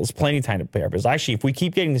our bills. Plenty of time to pay our bills. Actually, if we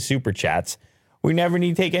keep getting the super chats, we never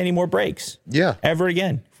need to take any more breaks. Yeah. Ever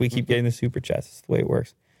again. If we keep getting the super chats, that's the way it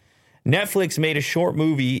works. Netflix made a short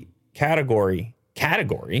movie category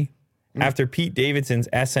after Pete Davidson's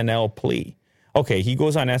SNL plea. Okay, he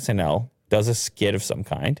goes on SNL, does a skit of some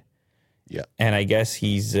kind. Yeah. And I guess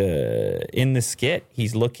he's in the skit,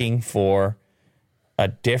 he's looking for a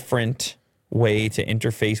different way to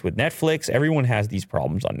interface with Netflix. Everyone has these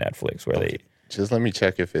problems on Netflix where they... Just let me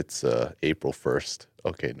check if it's April 1st.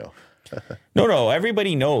 Okay, no. No,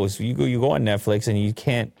 everybody knows. You go on Netflix and you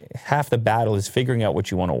can't... Half the battle is figuring out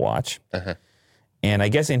what you want to watch. And I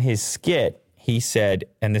guess in his skit, he said,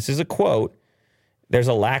 and this is a quote, there's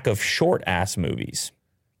a lack of short-ass movies.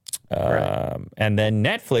 Right. And then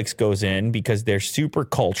Netflix goes in because they're super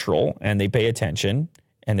cultural and they pay attention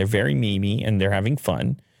and they're very memey and they're having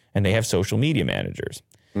fun and they have social media managers.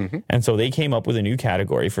 And so they came up with a new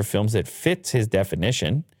category for films that fits his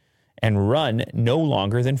definition and run no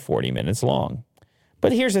longer than 40 minutes long.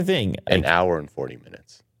 But here's the thing. An hour and 40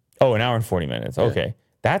 minutes. Oh, an hour and 40 minutes. Okay.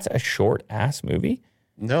 That's a short-ass movie?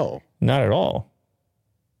 No. Not at all.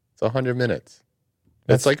 It's 100 minutes.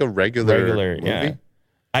 That's like a regular movie. Yeah.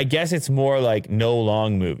 I guess it's more like no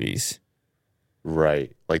long movies.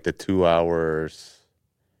 Right. Like the 2 hours,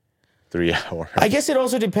 3 hours. I guess it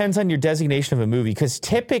also depends on your designation of a movie because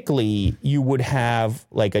typically you would have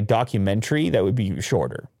like a documentary that would be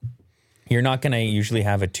shorter. You're not going to usually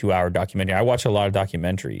have a 2-hour documentary. I watch a lot of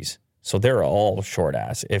documentaries, so they're all short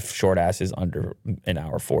ass if short ass is under an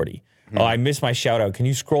hour 40. Oh, I missed my shout out. Can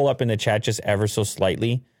you scroll up in the chat just ever so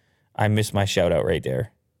slightly? I missed my shout out right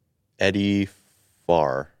there. Eddie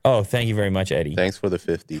Farr. Oh, thank you very much, Eddie. Thanks for the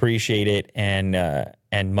 50. Appreciate it,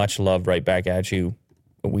 and much love right back at you.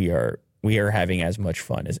 We are having as much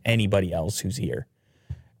fun as anybody else who's here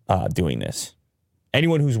doing this.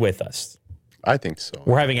 Anyone who's with us, I think so.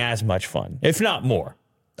 we're having as much fun, if not more.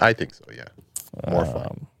 I think so, yeah. More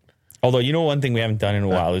fun. Although, you know, one thing we haven't done in a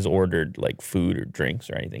while is ordered like food or drinks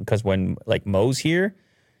or anything. Because when like Mo's here,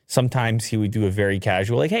 sometimes he would do a very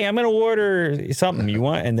casual, like, hey, I'm going to order something you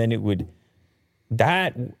want. And then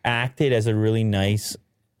that acted as a really nice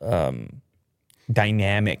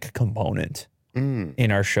dynamic component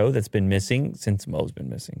in our show that's been missing since Mo's been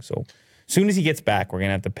missing. So as soon as he gets back, we're going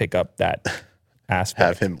to have to pick up that aspect.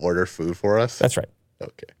 Have him order food for us? That's right.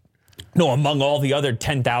 Okay. No, among all the other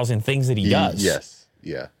 10,000 things that he does. Yes.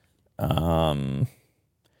 Yeah.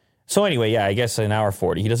 So anyway, yeah, I guess an hour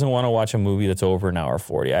 40. He doesn't want to watch a movie that's over an hour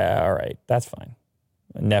 40. All right, that's fine.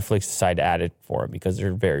 Netflix decided to add it for him because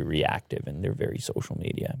they're very reactive and they're very social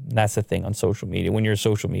media. And that's the thing on social media. When you're a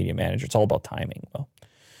social media manager, it's all about timing. Well,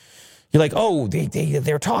 you're like, oh,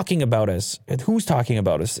 they're talking about us. Who's talking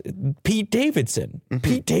about us? Pete Davidson. Mm-hmm.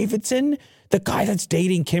 Pete Davidson, the guy that's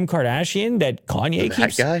dating Kim Kardashian that Kanye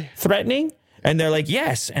keeps threatening. And they're like,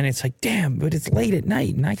 yes. And it's like, damn, but it's late at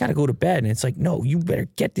night and I got to go to bed. And it's like, no, you better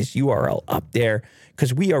get this URL up there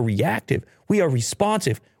because we are reactive. We are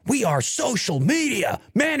responsive. We are social media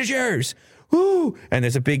managers. Woo! And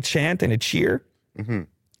there's a big chant and a cheer. Mm-hmm.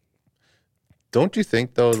 Don't you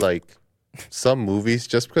think, though, like some movies,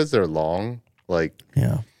 just because they're long, like,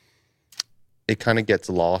 yeah, it kind of gets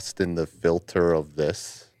lost in the filter of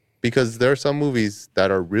this? Because there are some movies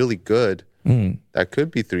that are really good that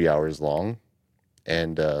could be 3 hours long.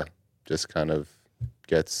 And just kind of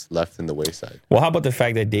gets left in the wayside. Well, how about the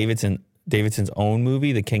fact that Davidson's own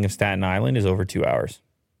movie, The King of Staten Island, is over 2 hours?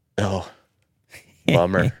 Oh,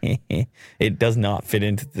 bummer. It does not fit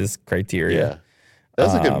into this criteria. Yeah, that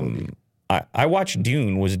was a good movie. I watched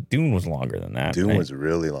Dune. Dune was longer than that. Dune was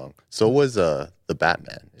really long. So was The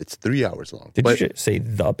Batman. It's 3 hours long. Did you just say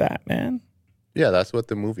The Batman? Yeah, that's what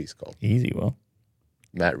the movie's called. Easy, Will.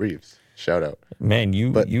 Matt Reeves. Shout out. Man,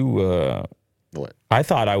 What? I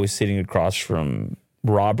thought I was sitting across from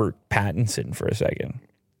Robert Pattinson for a second.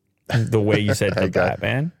 The way you said The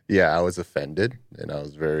Batman. Yeah, I was offended, and I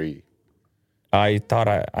was very... I thought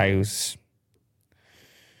I was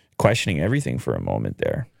questioning everything for a moment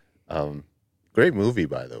there. Great movie,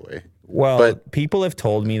 by the way. Well, people have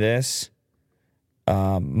told me this.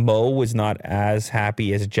 Mo was not as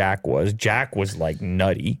happy as Jack was. Jack was like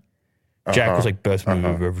nutty. Jack was like, best movie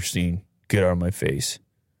I've ever seen. Get out of my face.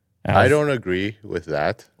 I don't agree with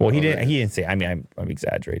that. Well, he didn't say. I mean, I'm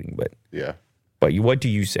exaggerating, but yeah. But what do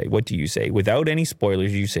you say? What do you say? Without any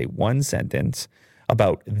spoilers, you say one sentence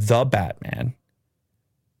about The Batman.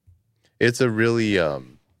 It's a really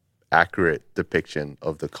accurate depiction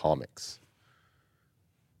of the comics.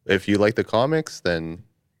 If you like the comics, then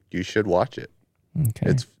you should watch it.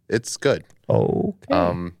 Okay. It's good.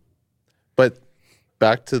 Okay. But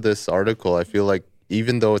back to this article, I feel like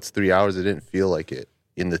even though it's 3 hours, it didn't feel like it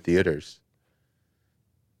in the theaters.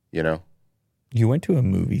 You know? You went to a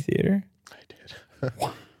movie theater? I did.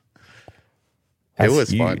 Wow. It was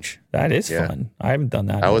huge. fun. That is fun. I haven't done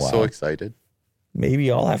that in I a was while. so excited.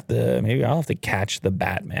 Maybe I'll have to catch The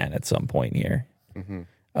Batman at some point here.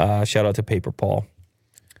 Mm-hmm. Shout out to Paper Paul.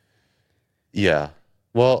 Yeah.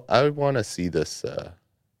 Well, I want to see this. I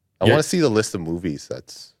want to see the list of movies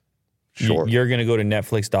that's short. You're going to go to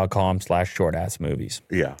netflix.com/shortassmovies.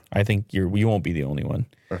 Yeah. I think you won't be the only one.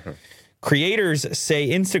 Creators say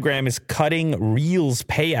Instagram is cutting Reels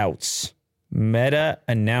payouts. Meta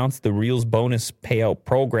announced the Reels bonus payout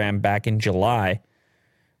program back in July.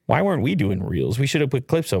 Why weren't we doing Reels? We should have put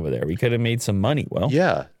clips over there. We could have made some money. Well,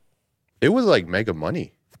 yeah. It was like mega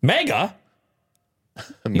money. Mega?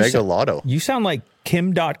 Mega lotto. You sound like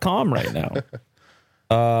Kim.com right now.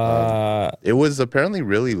 It was apparently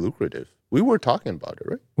really lucrative. We were talking about it,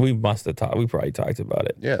 right? We must have talked. We probably talked about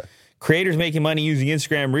it. Yeah. Creators making money using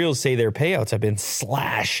Instagram Reels say their payouts have been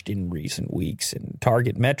slashed in recent weeks, and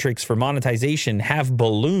target metrics for monetization have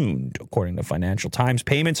ballooned. According to Financial Times,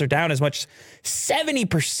 payments are down as much as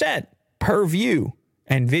 70% per view,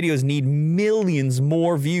 and videos need millions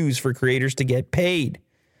more views for creators to get paid.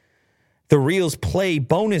 The Reels Play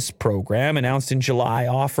bonus program, announced in July,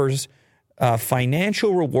 offers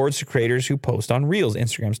financial rewards to creators who post on Reels,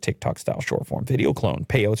 Instagram's TikTok-style short-form video clone.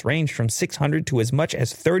 Payouts range from $600 to as much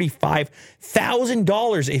as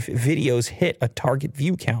 $35,000 if videos hit a target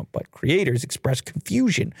view count, but creators expressed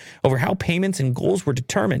confusion over how payments and goals were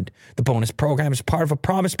determined. The bonus program is part of a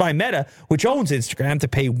promise by Meta, which owns Instagram, to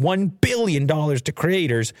pay $1 billion to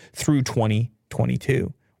creators through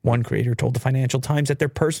 2022. One creator told the Financial Times that their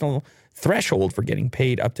personal threshold for getting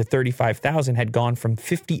paid up to $35,000 had gone from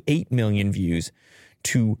 58 million views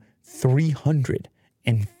to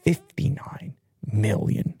 359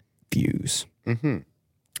 million views.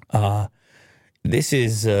 This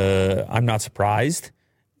is, I'm not surprised.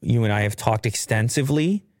 You and I have talked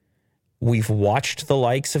extensively. We've watched the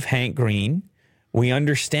likes of Hank Green. We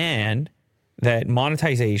understand that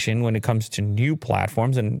monetization, when it comes to new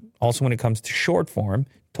platforms and also when it comes to short form,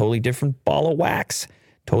 totally different ball of wax,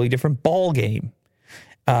 totally different ball game.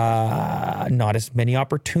 Not as many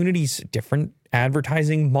opportunities, different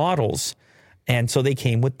advertising models. And so they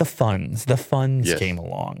came with the funds. The funds Yes. came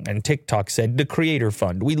along. And TikTok said, the creator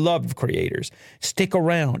fund. We love creators. Stick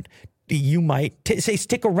around. You might say,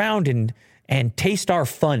 stick around and taste our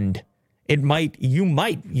fund. You might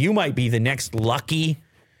be the next lucky.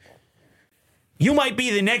 You might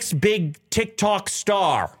be the next big TikTok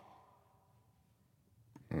star.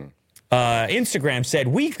 Instagram said,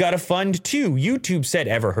 we've got a fund too. YouTube said,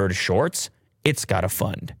 ever heard of Shorts? It's got a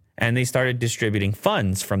fund. And they started distributing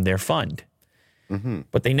funds from their fund.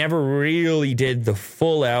 But they never really did the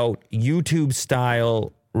full out YouTube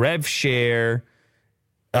style rev share.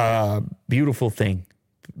 Beautiful thing.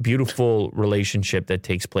 Beautiful relationship that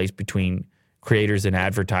takes place between creators and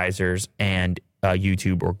advertisers and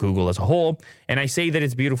YouTube or Google as a whole. And I say that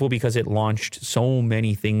it's beautiful because it launched so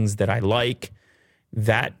many things that I like.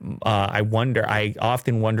 That I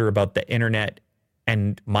often wonder about the internet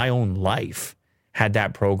and my own life had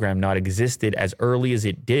that program not existed as early as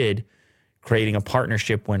it did, creating a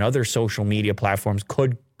partnership when other social media platforms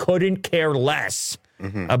couldn't care less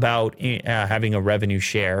about having a revenue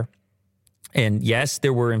share. And yes,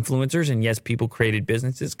 there were influencers, and yes, people created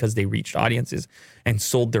businesses because they reached audiences and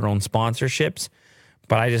sold their own sponsorships.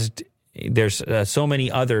 But there's so many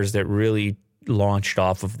others that really launched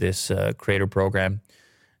off of this creator program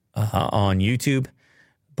on YouTube.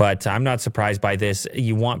 But I'm not surprised by this.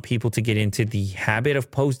 You want people to get into the habit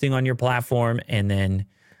of posting on your platform, and then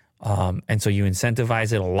and so you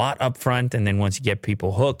incentivize it a lot up front, and then once you get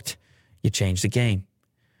people hooked, you change the game.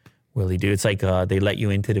 Really do. It's like they let you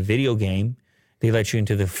into the video game. They let you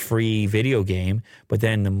into the free video game, but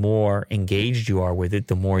then the more engaged you are with it,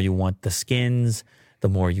 the more you want the skins, the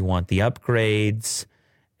more you want the upgrades,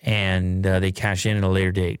 and they cash in at a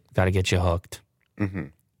later date. Got to get you hooked.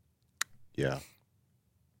 Yeah.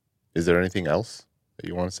 Is there anything else that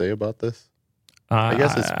you want to say about this? I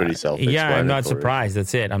guess it's pretty self-explanatory. Yeah, I'm not surprised.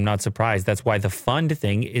 That's it. I'm not surprised. That's why the fund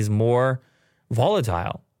thing is more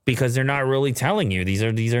volatile, because they're not really telling you.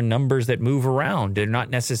 These are numbers that move around. They're not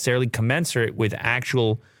necessarily commensurate with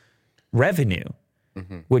actual revenue,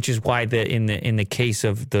 which is why in the case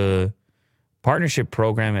of the partnership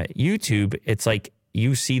program at YouTube, it's like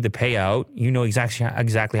you see the payout, you know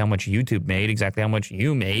exactly how much YouTube made, exactly how much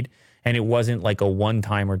you made, and it wasn't like a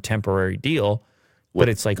one-time or temporary deal, but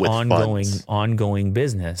it's like ongoing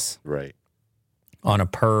business, right, on a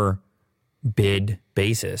per bid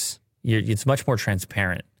basis. It's much more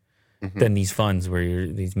transparent than these funds where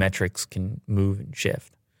these metrics can move and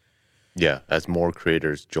shift. Yeah, as more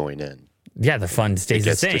creators join in. Yeah, the fund stays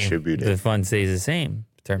the same. Distributed. The fund stays the same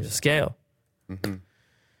in terms of scale.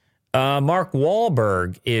 Mark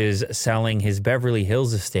Wahlberg is selling his Beverly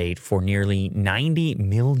Hills estate for nearly $90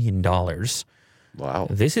 million. Wow.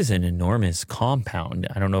 This is an enormous compound.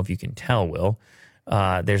 I don't know if you can tell, Will.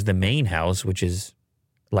 There's the main house, which is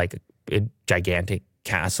like a gigantic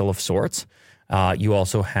castle of sorts. You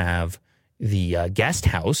also have the guest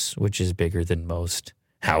house, which is bigger than most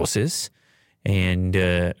houses. And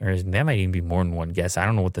or that might even be more than one guest. I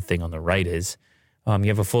don't know what the thing on the right is. You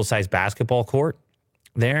have a full-size basketball court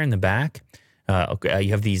there in the back.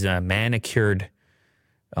 You have these manicured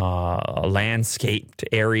landscaped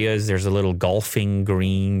areas. There's a little golfing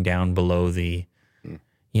green down below the,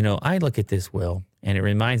 I look at this, Will, and it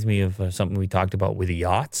reminds me of something we talked about with the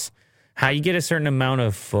yachts. How you get a certain amount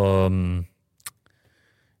of,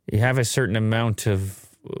 you have a certain amount of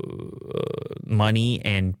money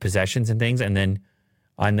and possessions and things, and then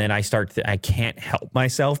I can't help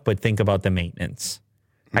myself but think about the maintenance.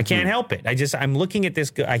 I can't help it. I'm looking at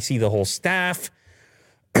this. I see the whole staff.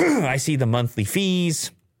 I see the monthly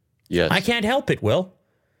fees. Yes. I can't help it, Will.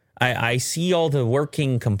 I see all the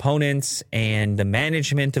working components and the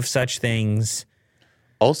management of such things.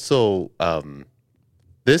 Also,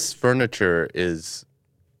 this furniture is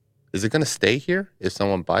it going to stay here if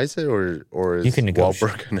someone buys it, or is You can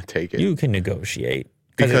negotiate. Wahlberg going to take it? You can negotiate.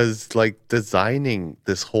 Because like designing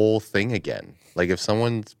this whole thing again, like if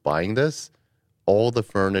someone's buying this, all the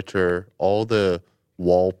furniture, all the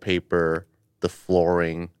wallpaper, the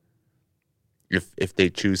flooring, if they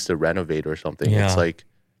choose to renovate or something, Yeah. it's like,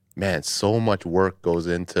 man, so much work goes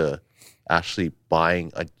into actually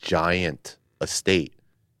buying a giant estate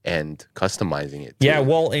and customizing it. Yeah,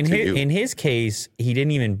 well, in you. his case, he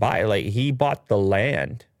didn't even buy. Like, he bought the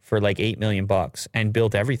land for like $8 million and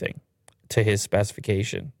built everything to his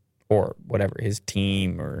specification or whatever, his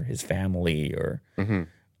team or his family or.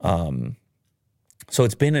 So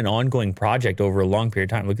it's been an ongoing project over a long period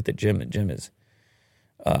of time. Look at the gym. The gym is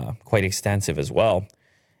quite extensive as well.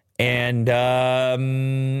 And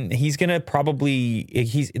he's gonna probably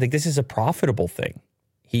he's like, this is a profitable thing.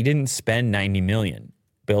 He didn't spend $90 million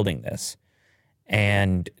building this,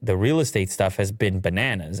 and the real estate stuff has been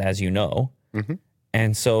bananas, as you know.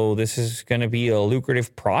 And so this is going to be a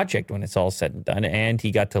lucrative project when it's all said and done. And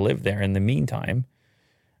he got to live there in the meantime.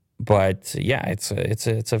 But yeah, it's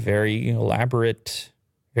a very elaborate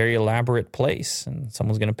place, and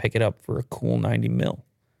someone's going to pick it up for a cool 90 mil.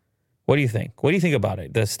 What do you think? What do you think about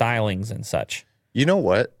it? The stylings and such. You know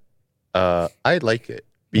what? I like it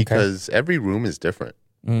because every room is different.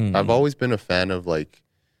 I've always been a fan of like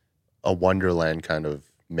a Wonderland kind of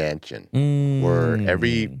mansion where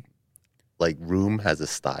every like room has a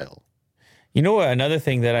style. You know what? Another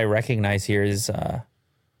thing that I recognize here is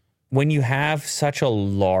when you have such a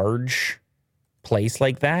large place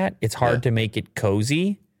like that, it's hard to make it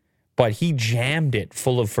cozy, but he jammed it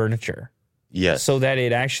full of furniture. Yes. So that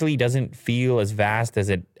it actually doesn't feel as vast as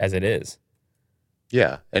it is.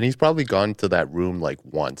 Yeah. And he's probably gone to that room like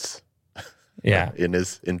once. Yeah. In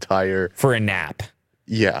his entire. For a nap.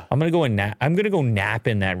 Yeah. I'm gonna go nap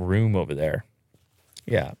in that room over there.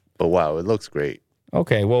 Yeah. But wow, it looks great.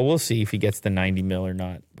 Okay, well, we'll see if he gets the 90 mil or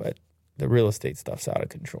not, but the real estate stuff's out of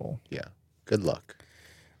control. Yeah. Good luck.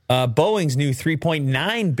 Boeing's new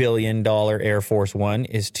 $3.9 billion Air Force One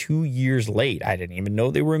is 2 years late. I didn't even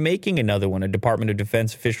know they were making another one. A Department of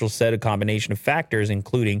Defense official said a combination of factors,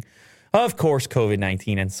 including, of course,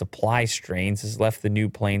 COVID-19 and supply strains, has left the new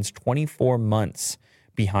planes 24 months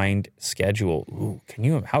behind schedule. Ooh,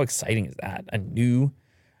 how exciting is that? A new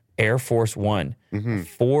Air Force One,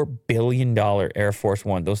 $4 billion Air Force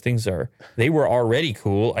One. Those things they were already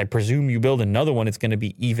cool. I presume you build another one, it's going to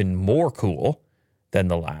be even more cool than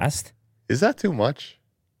the last. Is that too much?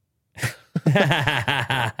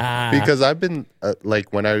 Because I've been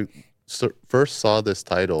like when I first saw this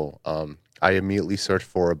title, I immediately searched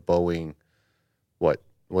for a Boeing.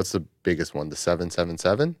 What's the biggest one? The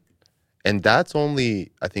 777, and that's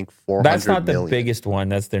only I think 400 That's not million. the biggest one.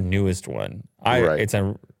 That's their newest one. Right. It's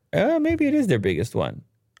maybe it is their biggest one.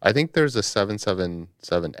 I think there's a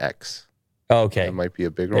 777X. Okay, That might be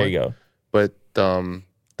a bigger there one. you go. But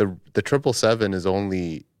the 777 is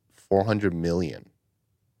only 400 million,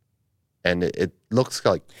 and it looks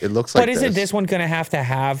like But isn't this one going to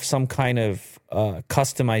have some kind of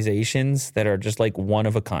customizations that are just like one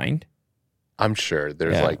of a kind? I'm sure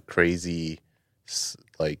there's Yeah. like crazy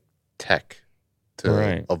like tech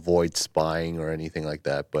to avoid spying or anything like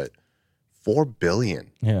that, but 4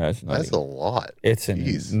 billion. Yeah, That's a lot. It's an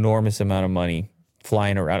Jeez. enormous amount of money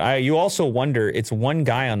flying around. You also wonder, it's one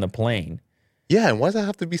guy on the plane. Yeah, and why does that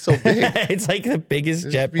have to be so big? It's like the biggest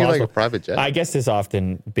It jet should be possible. like a private jet. I guess there's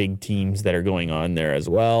often big teams that are going on there as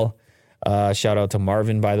well. Shout out to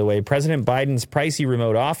Marvin, by the way. President Biden's pricey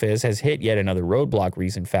remote office has hit yet another roadblock.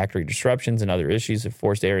 Recent factory disruptions and other issues have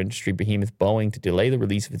forced air industry behemoth Boeing to delay the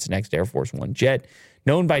release of its next Air Force One jet,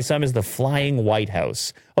 known by some as the Flying White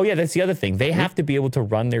House. Oh, yeah, that's the other thing. They have to be able to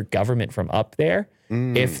run their government from up there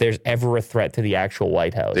if there's ever a threat to the actual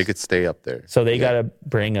White House. They could stay up there. So they got to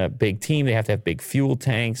bring a big team. They have to have big fuel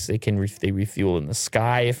tanks. They refuel in the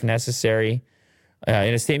sky if necessary.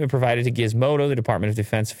 In a statement provided to Gizmodo, the Department of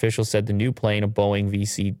Defense official said the new plane, a Boeing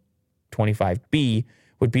VC-25B,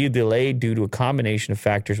 would be delayed due to a combination of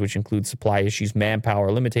factors which include supply issues,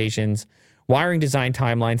 manpower limitations, wiring design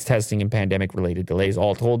timelines, testing, and pandemic-related delays.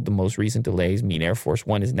 All told, the most recent delays mean Air Force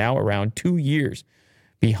One is now around 2 years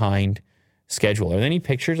behind schedule. Are there any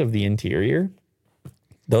pictures of the interior?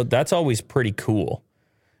 Though that's always pretty cool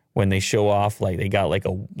when they show off, like they got like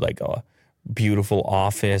a beautiful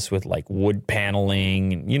office with like wood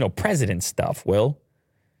paneling and, president stuff,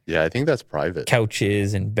 Yeah, I think that's private.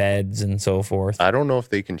 couches and beds and so forth. I don't know if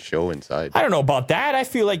they can show inside. I don't know about that. I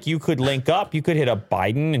feel like you could link up. You could hit up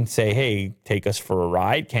Biden and say, hey, take us for a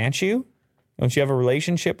ride, can't you? Don't you have a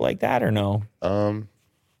relationship like that or no?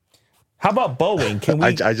 How about Boeing? Can we?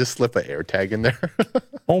 I just slip an air tag in there.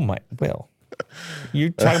 Oh my, Will.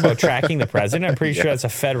 You talking about tracking the president? I'm pretty sure that's a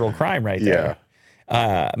federal crime right there.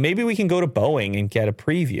 Maybe we can go to Boeing and get a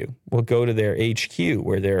preview. We'll go to their HQ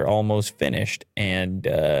where they're almost finished and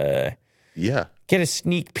get a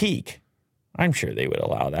sneak peek. I'm sure they would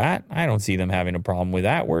allow that. I don't see them having a problem with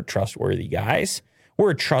that. We're trustworthy guys.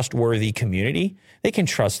 We're a trustworthy community. They can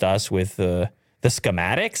trust us with the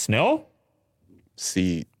schematics, no?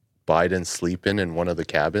 See Biden sleeping in one of the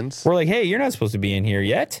cabins. We're like, hey, you're not supposed to be in here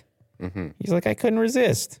yet. Mm-hmm. He's like, I couldn't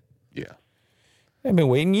resist. Yeah. I've been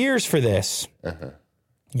waiting years for this.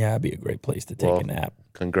 Yeah, it'd be a great place to take a nap.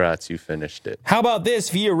 Congrats, you finished it. How about this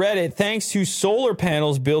via Reddit? Thanks to solar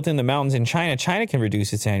panels built in the mountains in China, China can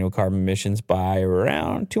reduce its annual carbon emissions by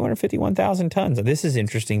around 251,000 tons. And this is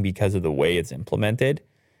interesting because of the way it's implemented.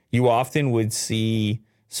 You often would see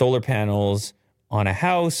solar panels on a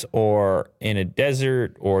house or in a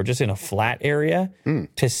desert or just in a flat area.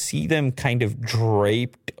 To see them kind of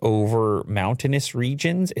draped over mountainous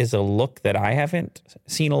regions is a look that I haven't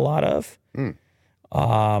seen a lot of.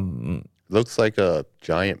 Looks like a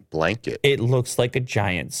giant blanket. It looks like a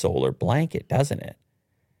giant solar blanket, doesn't it?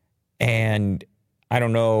 And I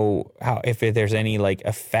don't know if there's any like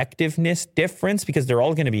effectiveness difference because they're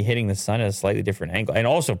all going to be hitting the sun at a slightly different angle. And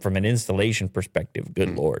also from an installation perspective,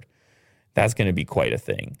 good Lord, that's going to be quite a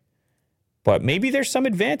thing. But maybe there's some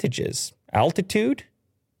advantages. Altitude?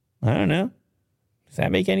 I don't know. Does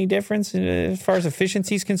that make any difference as far as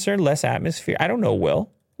efficiency is concerned? Less atmosphere? I don't know, Will.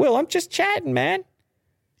 Will, I'm just chatting, man.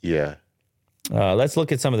 Yeah. Let's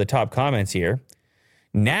look at some of the top comments here.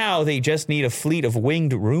 Now they just need a fleet of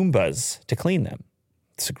winged Roombas to clean them.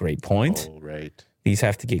 That's a great point. Oh, right. These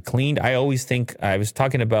have to get cleaned. I always think, I was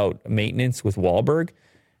talking about maintenance with Wahlberg.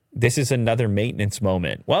 This is another maintenance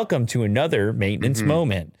moment. Welcome to another maintenance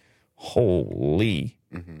moment. Holy.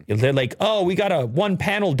 They're like, oh, we got one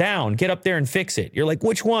panel down. Get up there and fix it. You're like,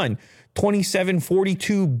 which one?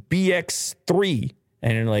 2742 BX3.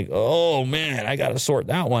 And you're like, oh, man, I got to sort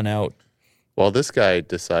that one out. Well, this guy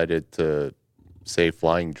decided to say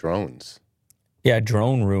flying drones. Yeah,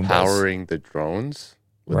 drone Roombas. Powering the drones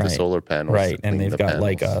with the solar panels. Right, and they've got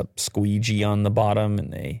like a squeegee on the bottom,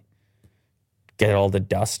 and they get all the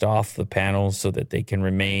dust off the panels so that they can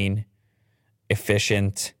remain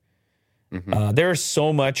efficient. There is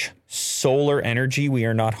so much solar energy we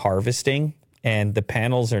are not harvesting, and the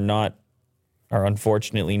panels are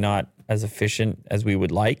unfortunately not as efficient as we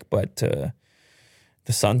would like, but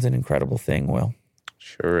the sun's an incredible thing, Will.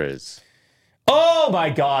 Sure is. Oh, my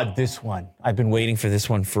God, this one. I've been waiting for this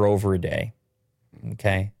one for over a day.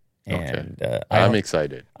 Okay? And I'm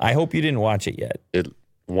excited. I hope you didn't watch it yet. It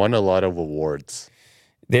won a lot of awards.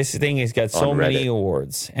 This thing has got so many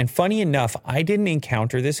awards. And funny enough, I didn't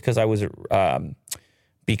encounter this because I was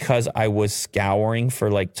scouring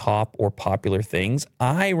for like top or popular things.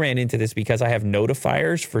 I ran into this because I have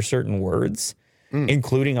notifiers for certain words,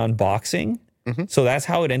 including unboxing. So that's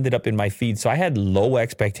how it ended up in my feed. So I had low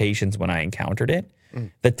expectations when I encountered it.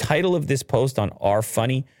 The title of this post on R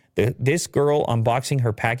Funny, this girl unboxing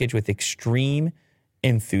her package with extreme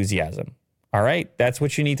enthusiasm. All right, that's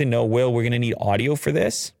what you need to know, Will. We're going to need audio for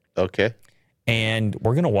this. Okay. And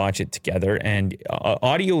we're going to watch it together. And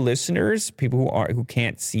audio listeners, people who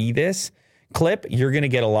can't see this clip, you're going to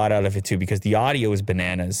get a lot out of it too because the audio is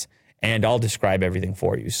bananas. And I'll describe everything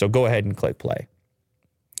for you. So go ahead and click play.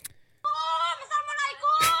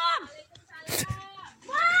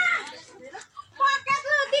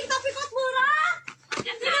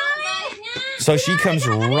 So she comes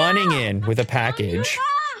running in with a package.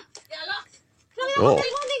 Oh.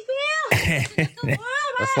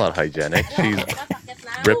 That's not hygienic. She's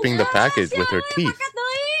ripping the package with her teeth.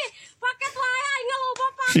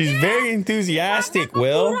 She's very enthusiastic,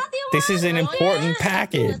 Will. This is an important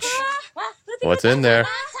package. What's in there?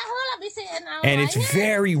 And it's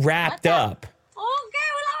very wrapped up.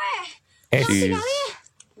 She's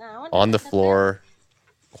on the floor,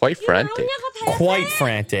 quite frantic. Quite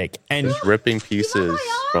frantic. And just ripping pieces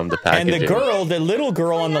from the packaging. And the little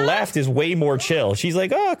girl on the left is way more chill. She's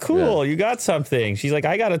like, oh, cool, you got something. She's like,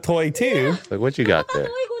 I got a toy too. Like, what you got there?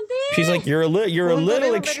 She's like, you're a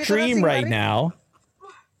little extreme right now.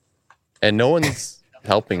 And no one's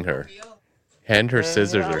helping her. Hand her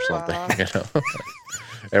scissors or something, you know.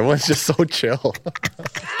 Everyone's just so chill.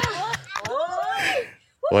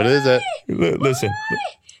 What is it? Listen.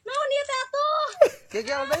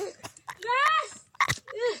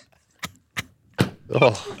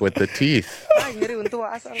 Oh, with the teeth.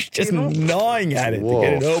 Just gnawing at it to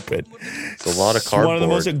get it open. It's a lot of cardboard. One of the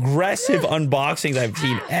most aggressive unboxings I've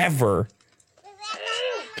seen ever.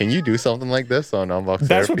 Can you do something like this on Unbox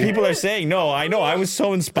That's what Therapy? people are saying. No, I know. I was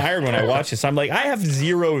so inspired when I watched this. I'm like, I have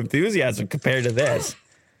zero enthusiasm compared to this.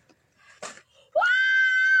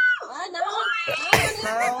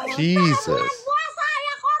 Jesus.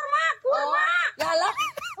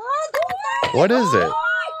 What is it?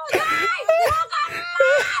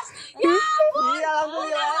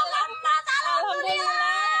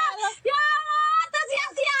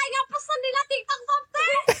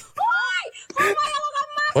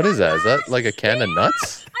 What is that? Is that like a can of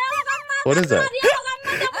nuts? What is that?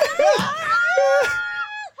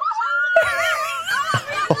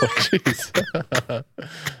 Oh, jeez.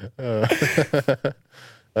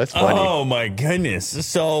 That's funny. Oh my goodness.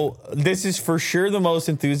 So this is for sure the most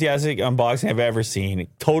enthusiastic unboxing I've ever seen.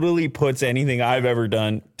 It totally puts anything I've ever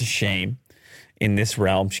done to shame in this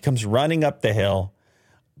realm. She comes running up the hill.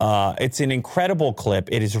 It's an incredible clip.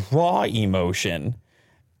 It is raw emotion.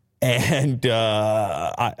 And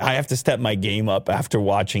I have to step my game up after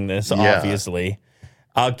watching this, Yeah. obviously.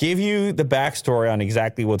 I'll give you the backstory on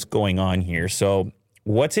exactly what's going on here. So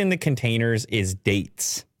what's in the containers is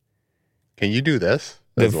dates. Can you do this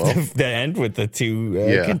The, as well? the end with the two.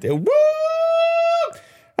 Yeah. Woo!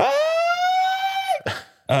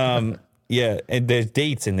 Yeah, and there's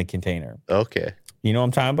dates in the container. Okay. You know what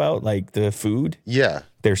I'm talking about? Like the food. Yeah.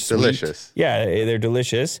 They're sweet. Delicious. Yeah, they're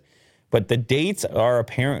delicious. But the dates are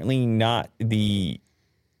apparently not the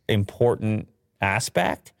important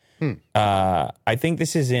aspect. I think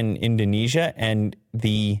this is in Indonesia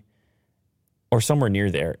or somewhere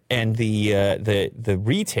near there. And the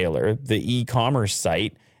retailer, the e-commerce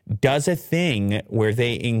site, does a thing where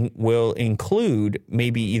they will include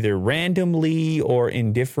maybe either randomly or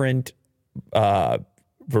in different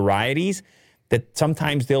varieties, that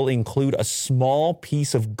sometimes they'll include a small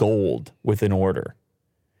piece of gold with an order.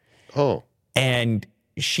 Oh. And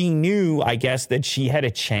she knew, I guess, that she had a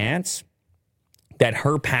chance that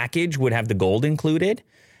her package would have the gold included.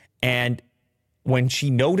 And when she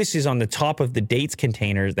notices on the top of the dates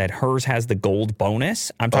container that hers has the gold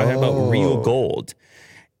bonus, I'm talking about real gold.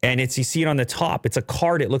 And you see it on the top. It's a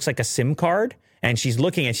card. It looks like a SIM card. And she's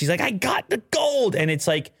looking and she's like, I got the gold. And it's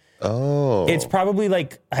like, it's probably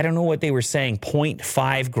like, I don't know what they were saying,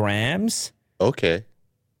 0.5 grams. Okay.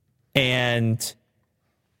 And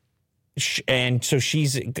so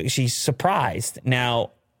she's surprised.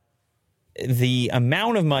 Now, the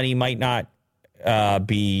amount of money might not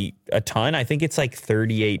be a ton. I think it's like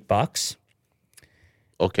 $38.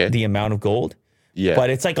 Okay. The amount of gold. Yeah.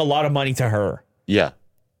 But it's like a lot of money to her. Yeah.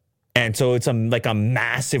 And so it's like a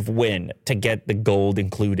massive win to get the gold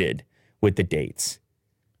included with the dates.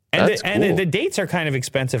 And That's cool. the dates are kind of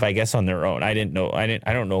expensive, I guess, on their own. I don't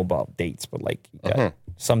know about dates, but like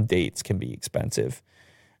some dates can be expensive.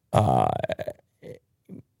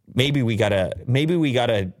 Maybe we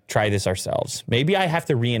gotta try this ourselves. Maybe I have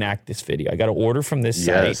to reenact this video. I got to order from this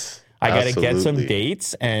site. I got to get some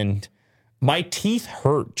dates, and my teeth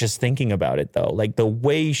hurt just thinking about it. Though, like the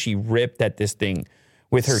way she ripped at this thing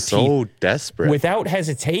with her teeth, so desperate, without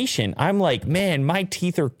hesitation. I'm like, man, my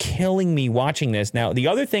teeth are killing me watching this. Now, the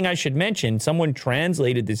other thing I should mention: someone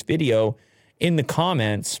translated this video in the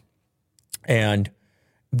comments, and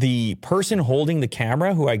the person holding the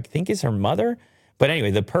camera, who I think is her mother. But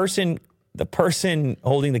anyway, the person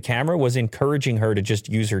holding the camera was encouraging her to just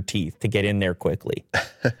use her teeth to get in there quickly.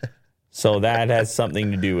 So that has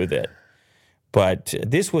something to do with it. But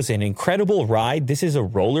this was an incredible ride. This is a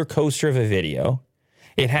roller coaster of a video.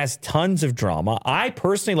 It has tons of drama. I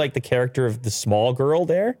personally like the character of the small girl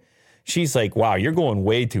there. She's like, wow, you're going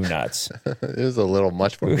way too nuts. It was a little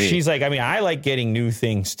much for me. She's like, I mean, I like getting new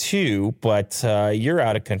things too, but you're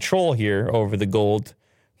out of control here over the gold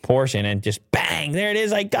portion. And just bang, there it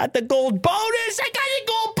is. I got the gold bonus. I got the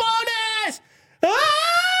gold bonus.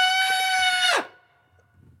 Ah!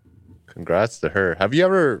 Congrats to her. Have you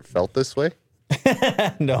ever felt this way?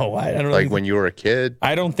 No, I don't Like when you were a kid?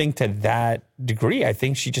 I don't think to that degree. I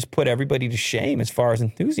think she just put everybody to shame as far as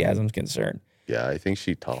enthusiasm is concerned. Yeah, I think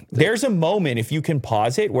she topped it. There's a moment, if you can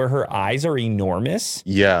pause it, where her eyes are enormous.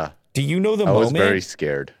 Yeah. Do you know the I moment? was very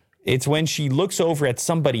scared. It's when she looks over at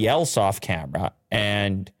somebody else off camera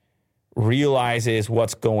and realizes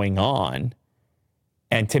what's going on.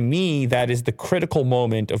 And to me, that is the critical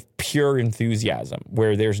moment of pure enthusiasm,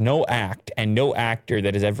 where there's no act and no actor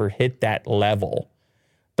that has ever hit that level,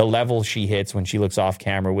 the level she hits when she looks off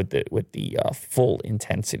camera with the full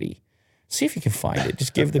intensity. See if you can find it.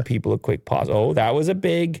 Just give the people a quick pause. Oh, that was a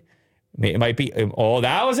big. It might be. Oh,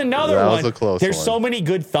 that was another one. That was a close There's one. so many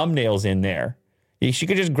good thumbnails in there. She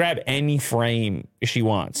could just grab any frame she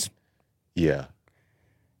wants. Yeah.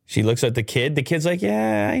 She looks at the kid. The kid's like,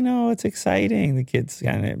 yeah, I know, it's exciting. The kid's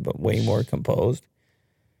kind of but way more composed.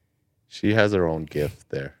 She has her own gift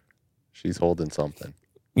there. She's holding something.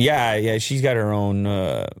 Yeah, she's got her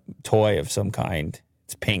own toy of some kind.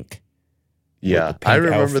 It's pink. Yeah, pink I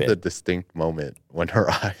remember outfit. the distinct moment when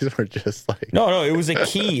her eyes were just like... No, it was a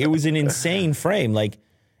key. It was an insane frame. Like,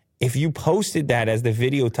 if you posted that as the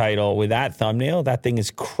video title with that thumbnail, that thing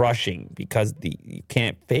is crushing because you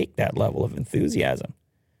can't fake that level of enthusiasm.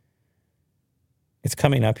 It's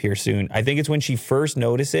coming up here soon. I think it's when she first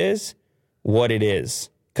notices what it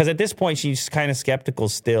is. Because at this point, she's kind of skeptical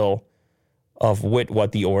still of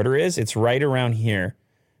what the order is. It's right around here.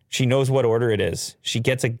 She knows what order it is. She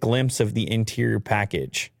gets a glimpse of the interior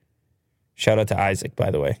package. Shout out to Isaac,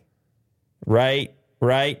 by the way. Right.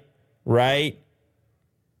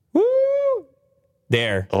 Woo!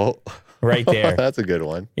 There. Oh. Right there. That's a good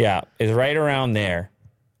one. Yeah, it's right around there.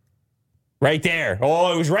 Right there.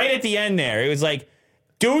 Oh, it was right at the end there. It was like,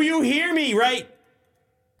 do you hear me? Right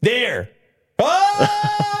there.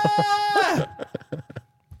 Ah!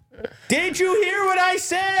 Did you hear what I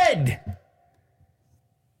said?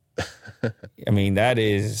 I mean, that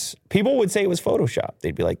is, people would say it was Photoshop.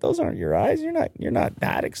 They'd be like, those aren't your eyes. You're not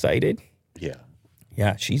that excited. Yeah.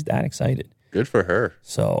 Yeah, she's that excited. Good for her.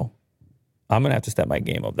 So I'm going to have to step my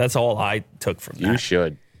game up. That's all I took from that. You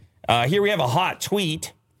should. Here we have a hot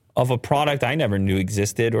tweet of a product I never knew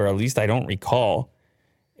existed, or at least I don't recall.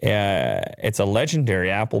 It's a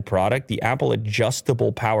legendary Apple product, the Apple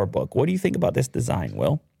Adjustable PowerBook. What do you think about this design,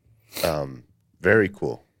 Will? Very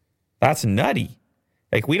cool. That's nutty.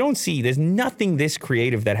 Like, we don't see, there's nothing this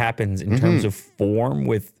creative that happens in terms of form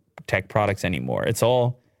with tech products anymore. It's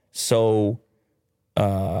all so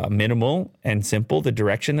minimal and simple, the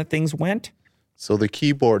direction that things went. So the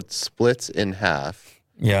keyboard splits in half.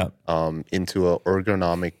 Yeah. Into an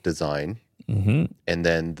ergonomic design. Mm-hmm. And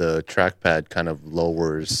then the trackpad kind of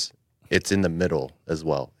lowers. It's in the middle as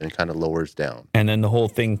well and kind of lowers down. And then the whole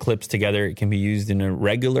thing clips together. It can be used in a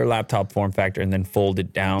regular laptop form factor and then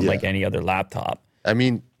folded down like any other laptop. I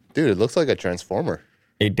mean, dude, it looks like a transformer.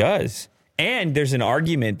 It does. And there's an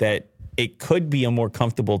argument that it could be a more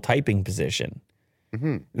comfortable typing position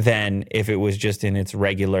than if it was just in its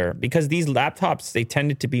regular. Because these laptops, they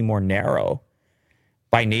tended to be more narrow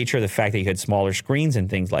by nature of the fact that you had smaller screens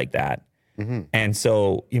and things like that. And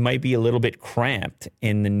so you might be a little bit cramped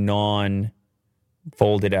in the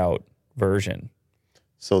non-folded out version.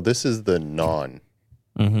 So this is the non.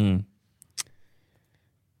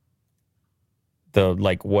 The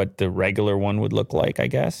like what the regular one would look like, I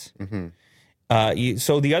guess.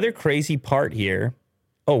 So the other crazy part here.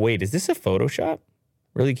 Oh, wait, is this a Photoshop?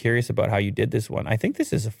 Really curious about how you did this one. I think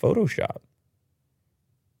this is a Photoshop.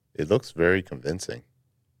 It looks very convincing.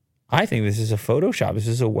 I think this is a Photoshop. This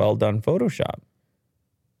is a well-done Photoshop.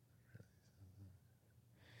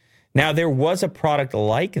 Now, there was a product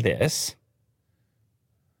like this.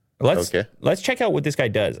 Let's check out what this guy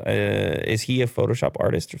does. Is he a Photoshop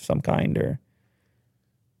artist of some kind? Or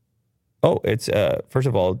it's first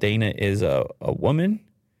of all, Dana is a woman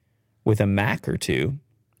with a Mac or two.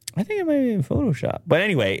 I think it might be in Photoshop. But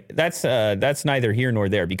anyway, that's neither here nor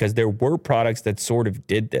there because there were products that sort of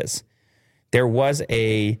did this. There was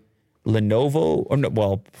a Lenovo,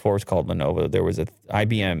 before it was called Lenovo, there was a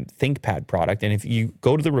IBM ThinkPad product. And if you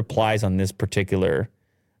go to the replies on this particular,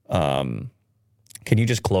 can you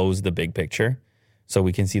just close the big picture so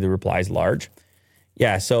we can see the replies large?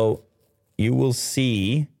 Yeah, so you will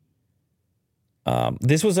see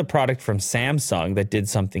this was a product from Samsung that did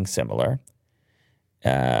something similar.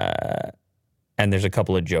 And there's a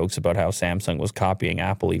couple of jokes about how Samsung was copying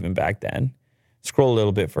Apple even back then. Scroll a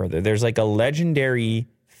little bit further. There's like a legendary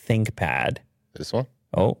ThinkPad. This one?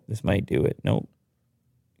 Oh, this might do it. Nope.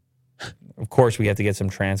 Of course, we have to get some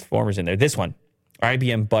Transformers in there. This one,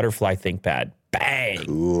 IBM Butterfly ThinkPad. Bang!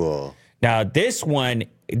 Cool. Now, this one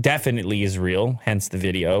definitely is real, hence the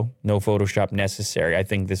video. No Photoshop necessary. I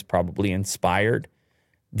think this probably inspired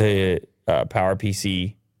the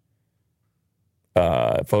PowerPC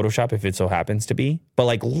Photoshop, if it so happens to be. But,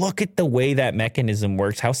 like, look at the way that mechanism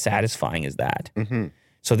works. How satisfying is that?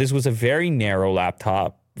 So this was a very narrow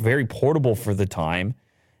laptop, very portable for the time,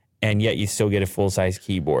 and yet you still get a full-size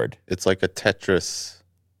keyboard. It's like a Tetris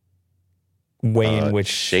way in which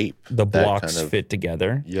shape the blocks fit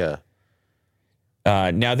together. Yeah.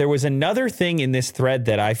 Now, there was another thing in this thread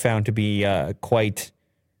that I found to be quite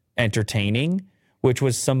entertaining, which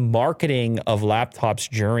was some marketing of laptops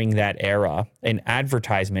during that era, an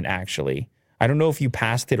advertisement, actually. I don't know if you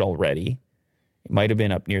passed it already. It might have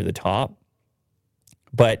been up near the top.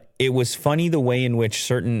 But it was funny the way in which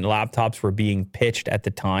certain laptops were being pitched at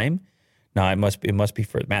the time. No, it must be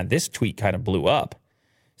for, man, this tweet kind of blew up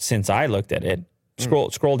since I looked at it.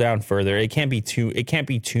 Scroll down further. It can't be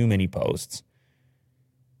too many posts.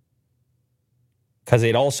 Because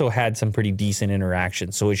it also had some pretty decent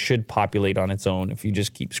interaction, so it should populate on its own. If you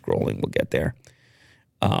just keep scrolling, we'll get there.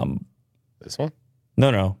 This one?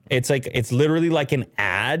 No. It's literally like an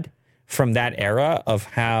ad from that era of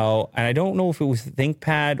how, and I don't know if it was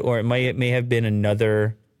ThinkPad or it may have been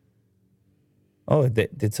another. Oh,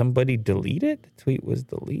 did somebody delete it? The tweet was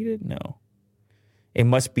deleted? No. It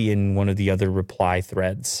must be in one of the other reply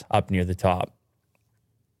threads up near the top.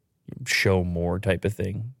 Show more type of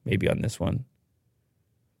thing. Maybe on this one.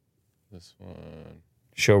 This one.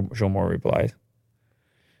 Show more replies.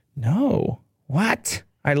 No. What?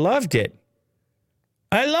 I loved it.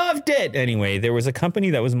 Anyway, there was a company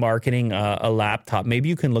that was marketing a laptop. Maybe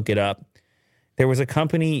you can look it up. There was a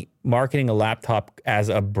company marketing a laptop as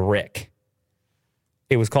a brick.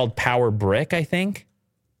 It was called Power Brick, I think.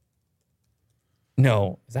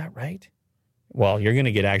 No, is that right? Well, you're going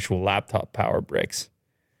to get actual laptop Power Bricks.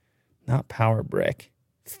 Not Power Brick.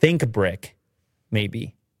 Think Brick,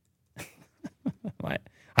 maybe.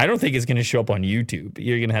 I don't think it's going to show up on YouTube.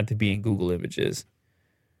 You're going to have to be in Google Images.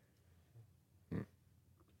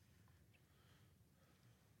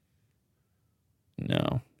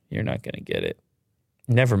 No, you're not going to get it.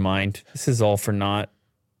 Never mind. This is all for naught.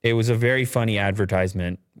 It was a very funny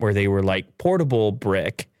advertisement where they were like, portable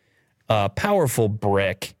brick, powerful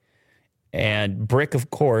brick. And brick, of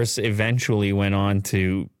course, eventually went on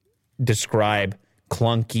to describe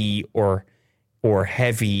clunky or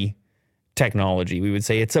heavy technology. We would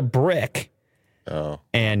say it's a brick. Oh.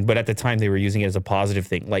 But at the time they were using it as a positive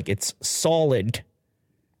thing, like it's solid.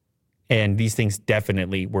 And these things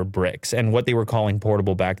definitely were bricks. And what they were calling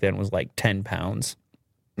portable back then was like 10 pounds.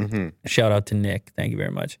 Mm-hmm. Shout out to Nick. Thank you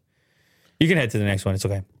very much. You can head to the next one. It's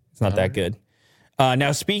okay. It's not that good.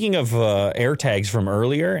 Now, speaking of AirTags from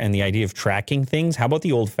earlier and the idea of tracking things, how about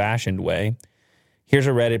the old-fashioned way? Here's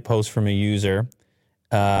a Reddit post from a user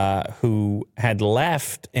who had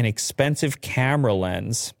left an expensive camera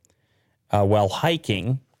lens while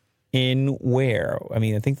hiking in where? I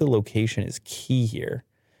mean, I think the location is key here.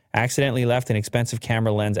 Accidentally left an expensive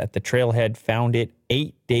camera lens at the trailhead, found it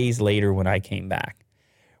 8 days later when I came back.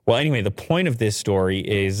 Well, anyway, the point of this story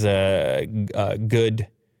is good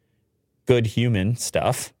human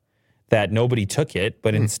stuff, that nobody took it,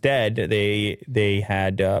 but instead they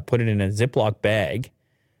had put it in a Ziploc bag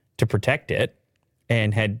to protect it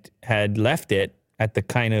and had left it at the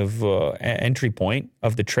kind of entry point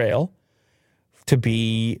of the trail to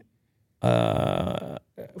be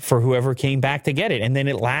for whoever came back to get it. And then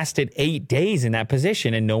it lasted 8 days in that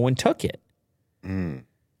position and no one took it.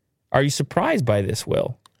 Are you surprised by this,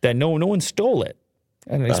 Will? That no one stole it?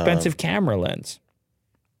 An expensive camera lens.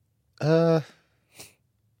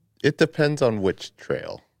 It depends on which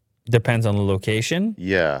trail. Depends on the location?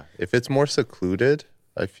 Yeah. If it's more secluded,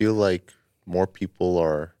 I feel like more people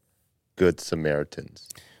are good Samaritans.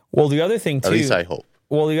 Well, the other thing, too... At least I hope.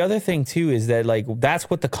 Well, the other thing, too, is that, like, that's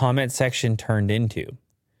what the comment section turned into.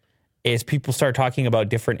 Is people start talking about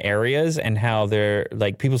different areas and how they're,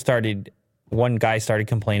 like, one guy started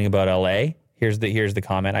complaining about LA. Here's the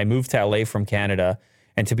comment. I moved to LA from Canada,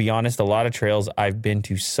 and to be honest, a lot of trails I've been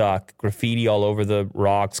to suck. Graffiti all over the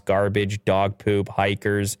rocks, garbage, dog poop,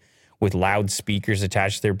 hikers with loudspeakers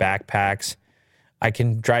attached to their backpacks. I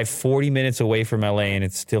can drive 40 minutes away from LA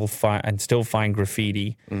and still find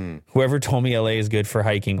graffiti. Whoever told me LA is good for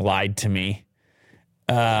hiking lied to me.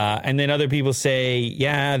 And then other people say,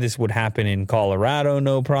 yeah, this would happen in Colorado,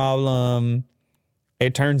 no problem.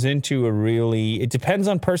 It turns into it depends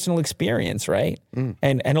on personal experience, right?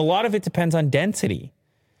 And a lot of it depends on density.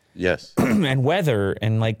 Yes. And weather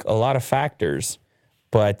and like a lot of factors.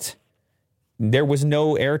 But there was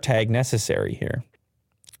no AirTag necessary here.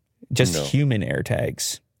 Just human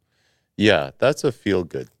AirTags. Yeah, that's a feel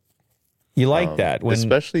good. You like that,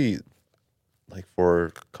 especially like for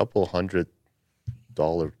a couple $100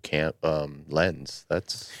 lens.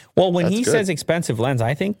 When he good. says expensive lens,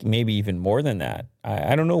 I think maybe even more than that.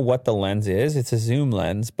 I don't know what the lens is. It's a zoom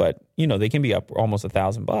lens, but they can be up almost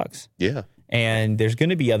 $1,000. Yeah, and there's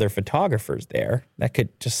going to be other photographers there that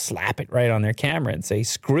could just slap it right on their camera and say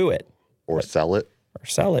screw it, or sell it,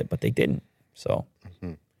 but they didn't. So.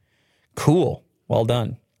 Cool. Well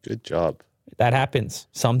done. Good job. That happens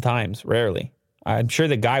sometimes, rarely. I'm sure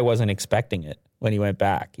the guy wasn't expecting it when he went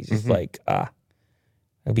back. He's just like,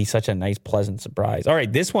 it'd be such a nice, pleasant surprise. All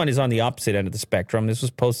right, this one is on the opposite end of the spectrum. This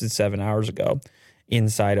was posted 7 hours ago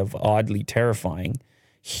inside of Oddly Terrifying.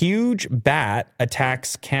 Huge bat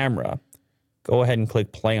attacks camera. Go ahead and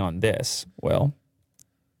click play on this, Will.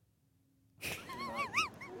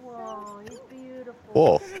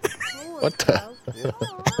 Whoa. What the?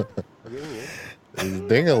 His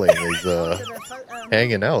ding-a-ling is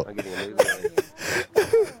hanging out.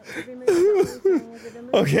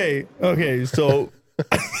 Okay, so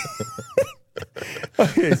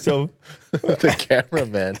The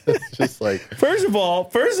cameraman is just like, first of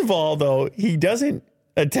all, though, he doesn't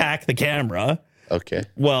attack the camera. okay.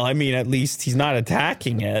 Well, I mean, at least he's not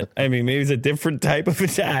attacking it. I mean, maybe it's a different type of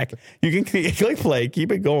attack. You can play,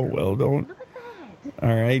 keep it going, Will. Don't. All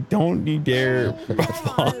right, don't you dare.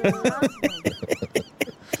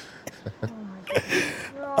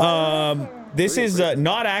 This is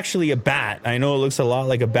not actually a bat. I know it looks a lot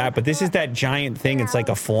like a bat, but this is that giant thing. It's like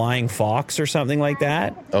a flying fox or something like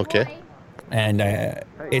that. Okay. And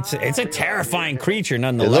it's a terrifying creature It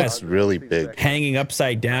nonetheless. looks really big. Hanging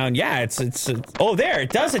upside down. Yeah, it's oh, there, it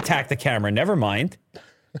does attack the camera. Never mind.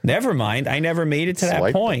 I never made it to that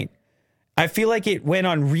Swiped. point. I feel like it went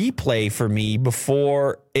on replay for me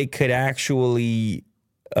before it could actually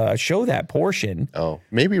show that portion. Oh,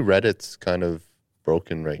 maybe Reddit's kind of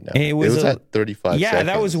broken right now. It was at 35 Yeah, seconds.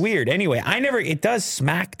 that was weird. Anyway, it does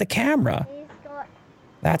smack the camera.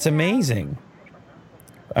 That's amazing.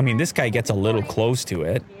 I mean, this guy gets a little close to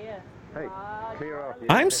it.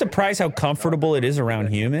 I'm surprised how comfortable it is around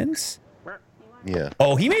humans. Yeah.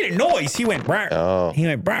 Oh, he made a noise. He went, brr. Oh. He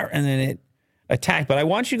went, brr, and then it attacked. But I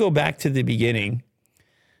want you to go back to the beginning.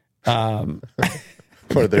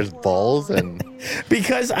 Where there's balls and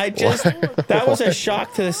Because that was a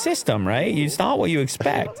shock to the system, right? It's not what you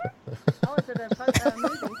expect.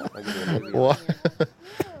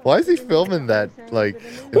 why is he filming that like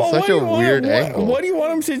in such a weird angle? What do you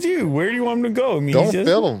want him to do? Where do you want him to go? I mean, Don't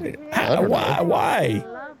film. I don't Why? know. Why?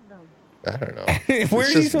 I don't know. Where It's are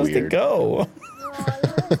you just supposed to weird. go?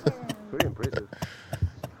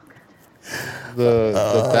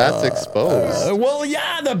 The bat's exposed. Well,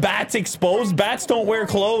 yeah, the bat's exposed. Bats don't wear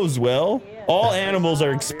clothes, Will. All animals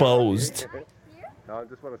are exposed. I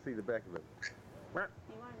just want to see the back of it.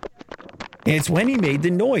 And it's when he made the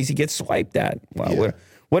noise. He gets swiped at. Wow, Yeah.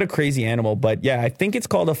 what a crazy animal. But yeah, I think it's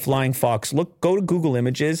called a flying fox. Go to Google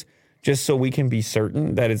Images just so we can be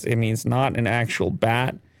certain that it's not an actual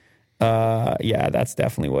bat. Yeah, that's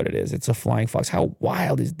definitely what it is. It's a flying fox. How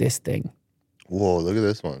wild is this thing? Whoa, look at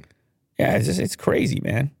this one. Yeah, it's crazy,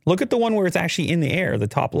 man. Look at the one where it's actually in the air, the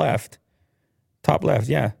top left. Top left,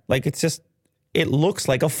 yeah. Like it looks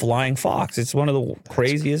like a flying fox. It's one of the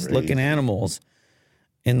craziest looking animals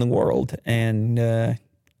in the world. And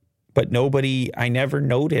but I never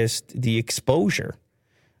noticed the exposure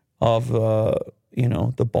of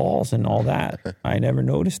the balls and all that. I never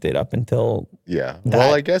noticed it up until Yeah. that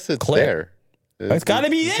Well, I guess it's clip. there. It's got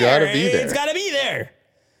to be there. It's got to be there. It's got to be there.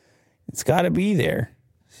 It's got to be there.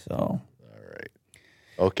 So.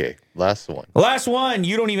 Okay, last one. Last one.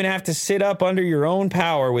 You don't even have to sit up under your own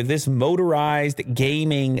power with this motorized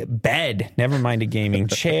gaming bed. Never mind a gaming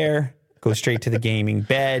chair. Go straight to the gaming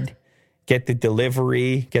bed. Get the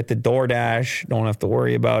delivery. Get the DoorDash. Don't have to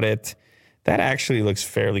worry about it. That actually looks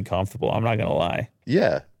fairly comfortable. I'm not going to lie.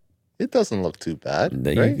 Yeah, it doesn't look too bad.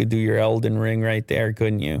 You Right? could do your Elden Ring right there,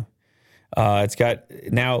 couldn't you? It's got,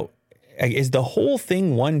 now, is the whole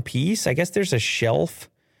thing one piece? I guess there's a shelf.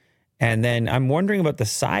 And then I'm wondering about the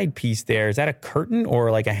side piece there. Is that a curtain or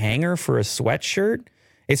like a hanger for a sweatshirt?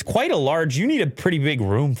 It's quite a large, you need a pretty big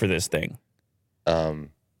room for this thing.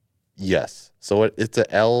 Yes. So it's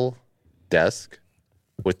a L desk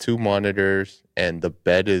with 2 monitors, and the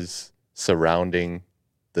bed is surrounding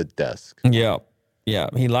the desk. Yeah. Yeah.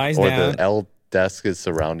 He lies Or down. the L desk is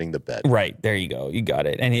surrounding the bed. Right. There you go. You got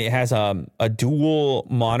it. And it has a dual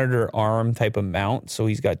monitor arm type of mount. So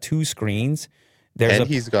he's got 2 screens. And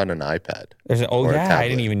he's got an iPad. Or a tablet. I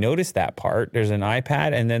didn't even notice that part. There's an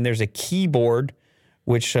iPad, and then there's a keyboard,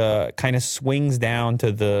 which kind of swings down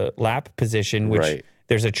to the lap position, which Right.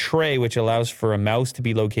 there's a tray, which allows for a mouse to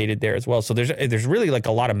be located there as well. So there's really like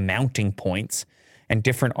a lot of mounting points and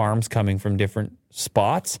different arms coming from different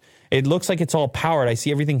spots. It looks like it's all powered. I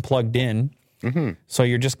see everything plugged in. Mm-hmm. So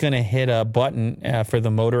you're just going to hit a button for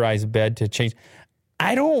the motorized bed to change.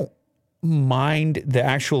 I don't mind the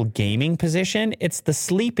actual gaming position. It's the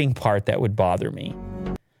sleeping part that would bother me.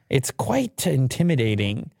 It's quite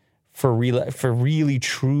intimidating for really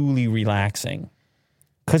truly relaxing,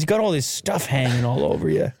 because you got all this stuff hanging all over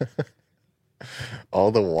you.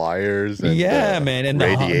 All the wires and Yeah, the man, and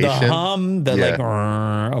radiation. the hum, the Yeah.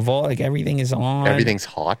 like of all, like everything is on. Everything's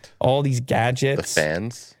hot. all these The gadgets.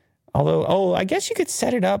 fans. Although, I guess you could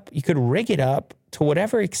set it up. You could rig it up to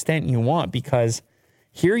whatever extent you want, because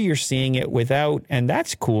here you're seeing it without, and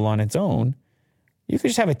that's cool on its own. You could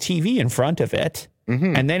just have a TV in front of it,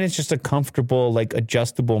 and then it's just a comfortable, like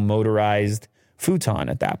adjustable, motorized futon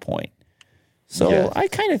at that point. So Yes. I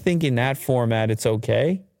kind of think in that format, it's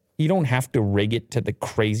okay. You don't have to rig it to the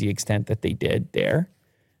crazy extent that they did there.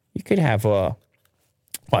 You could have well,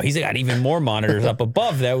 he's got even more monitors up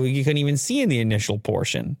above that you couldn't even see in the initial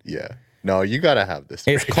portion. Yeah. No, you gotta have this.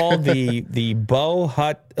 It's rig. called the Bow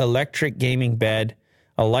Hut Electric Gaming Bed,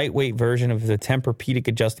 a lightweight version of the Tempur-Pedic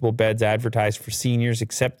adjustable beds advertised for seniors,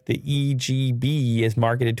 except the EGB is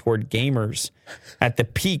marketed toward gamers at the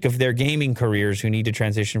peak of their gaming careers who need to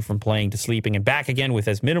transition from playing to sleeping and back again with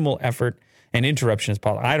as minimal effort and interruption as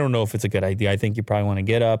possible. I don't know if it's a good idea. I think you probably want to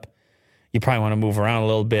get up. You probably want to move around a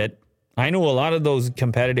little bit. I know a lot of those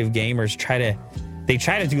competitive gamers try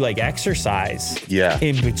to do like exercise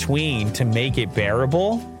in between to make it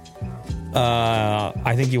bearable.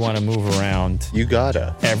 I think you want to move around. You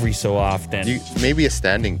gotta. Every so often. Maybe a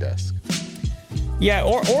standing desk. Yeah,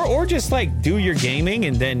 or just like do your gaming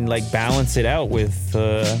and then like balance it out with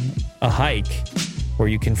a hike where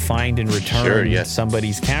you can find and return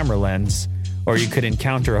somebody's camera lens, or you could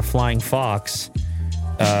encounter a flying fox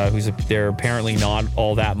they're apparently not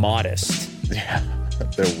all that modest. Yeah.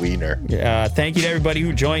 The wiener. Thank you to everybody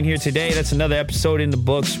who joined here today. That's another episode in the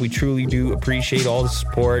books. We truly do appreciate all the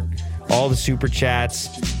support, all the super chats,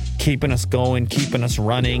 keeping us going, keeping us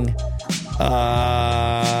running.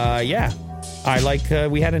 I like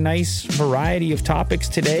we had a nice variety of topics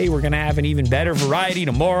today. We're going to have an even better variety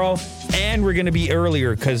tomorrow, and we're going to be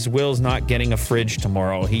earlier because Will's not getting a fridge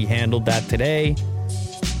tomorrow. He handled that today.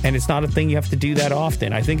 And it's not a thing you have to do that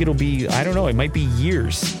often. I think it'll be, I don't know, it might be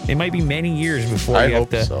years. It might be many years before you have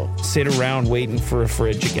to sit around waiting for a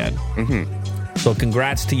fridge again. Mm-hmm. So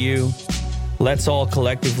congrats to you. Let's all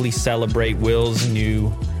collectively celebrate Will's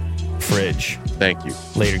new fridge. Thank you.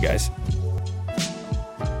 Later, guys.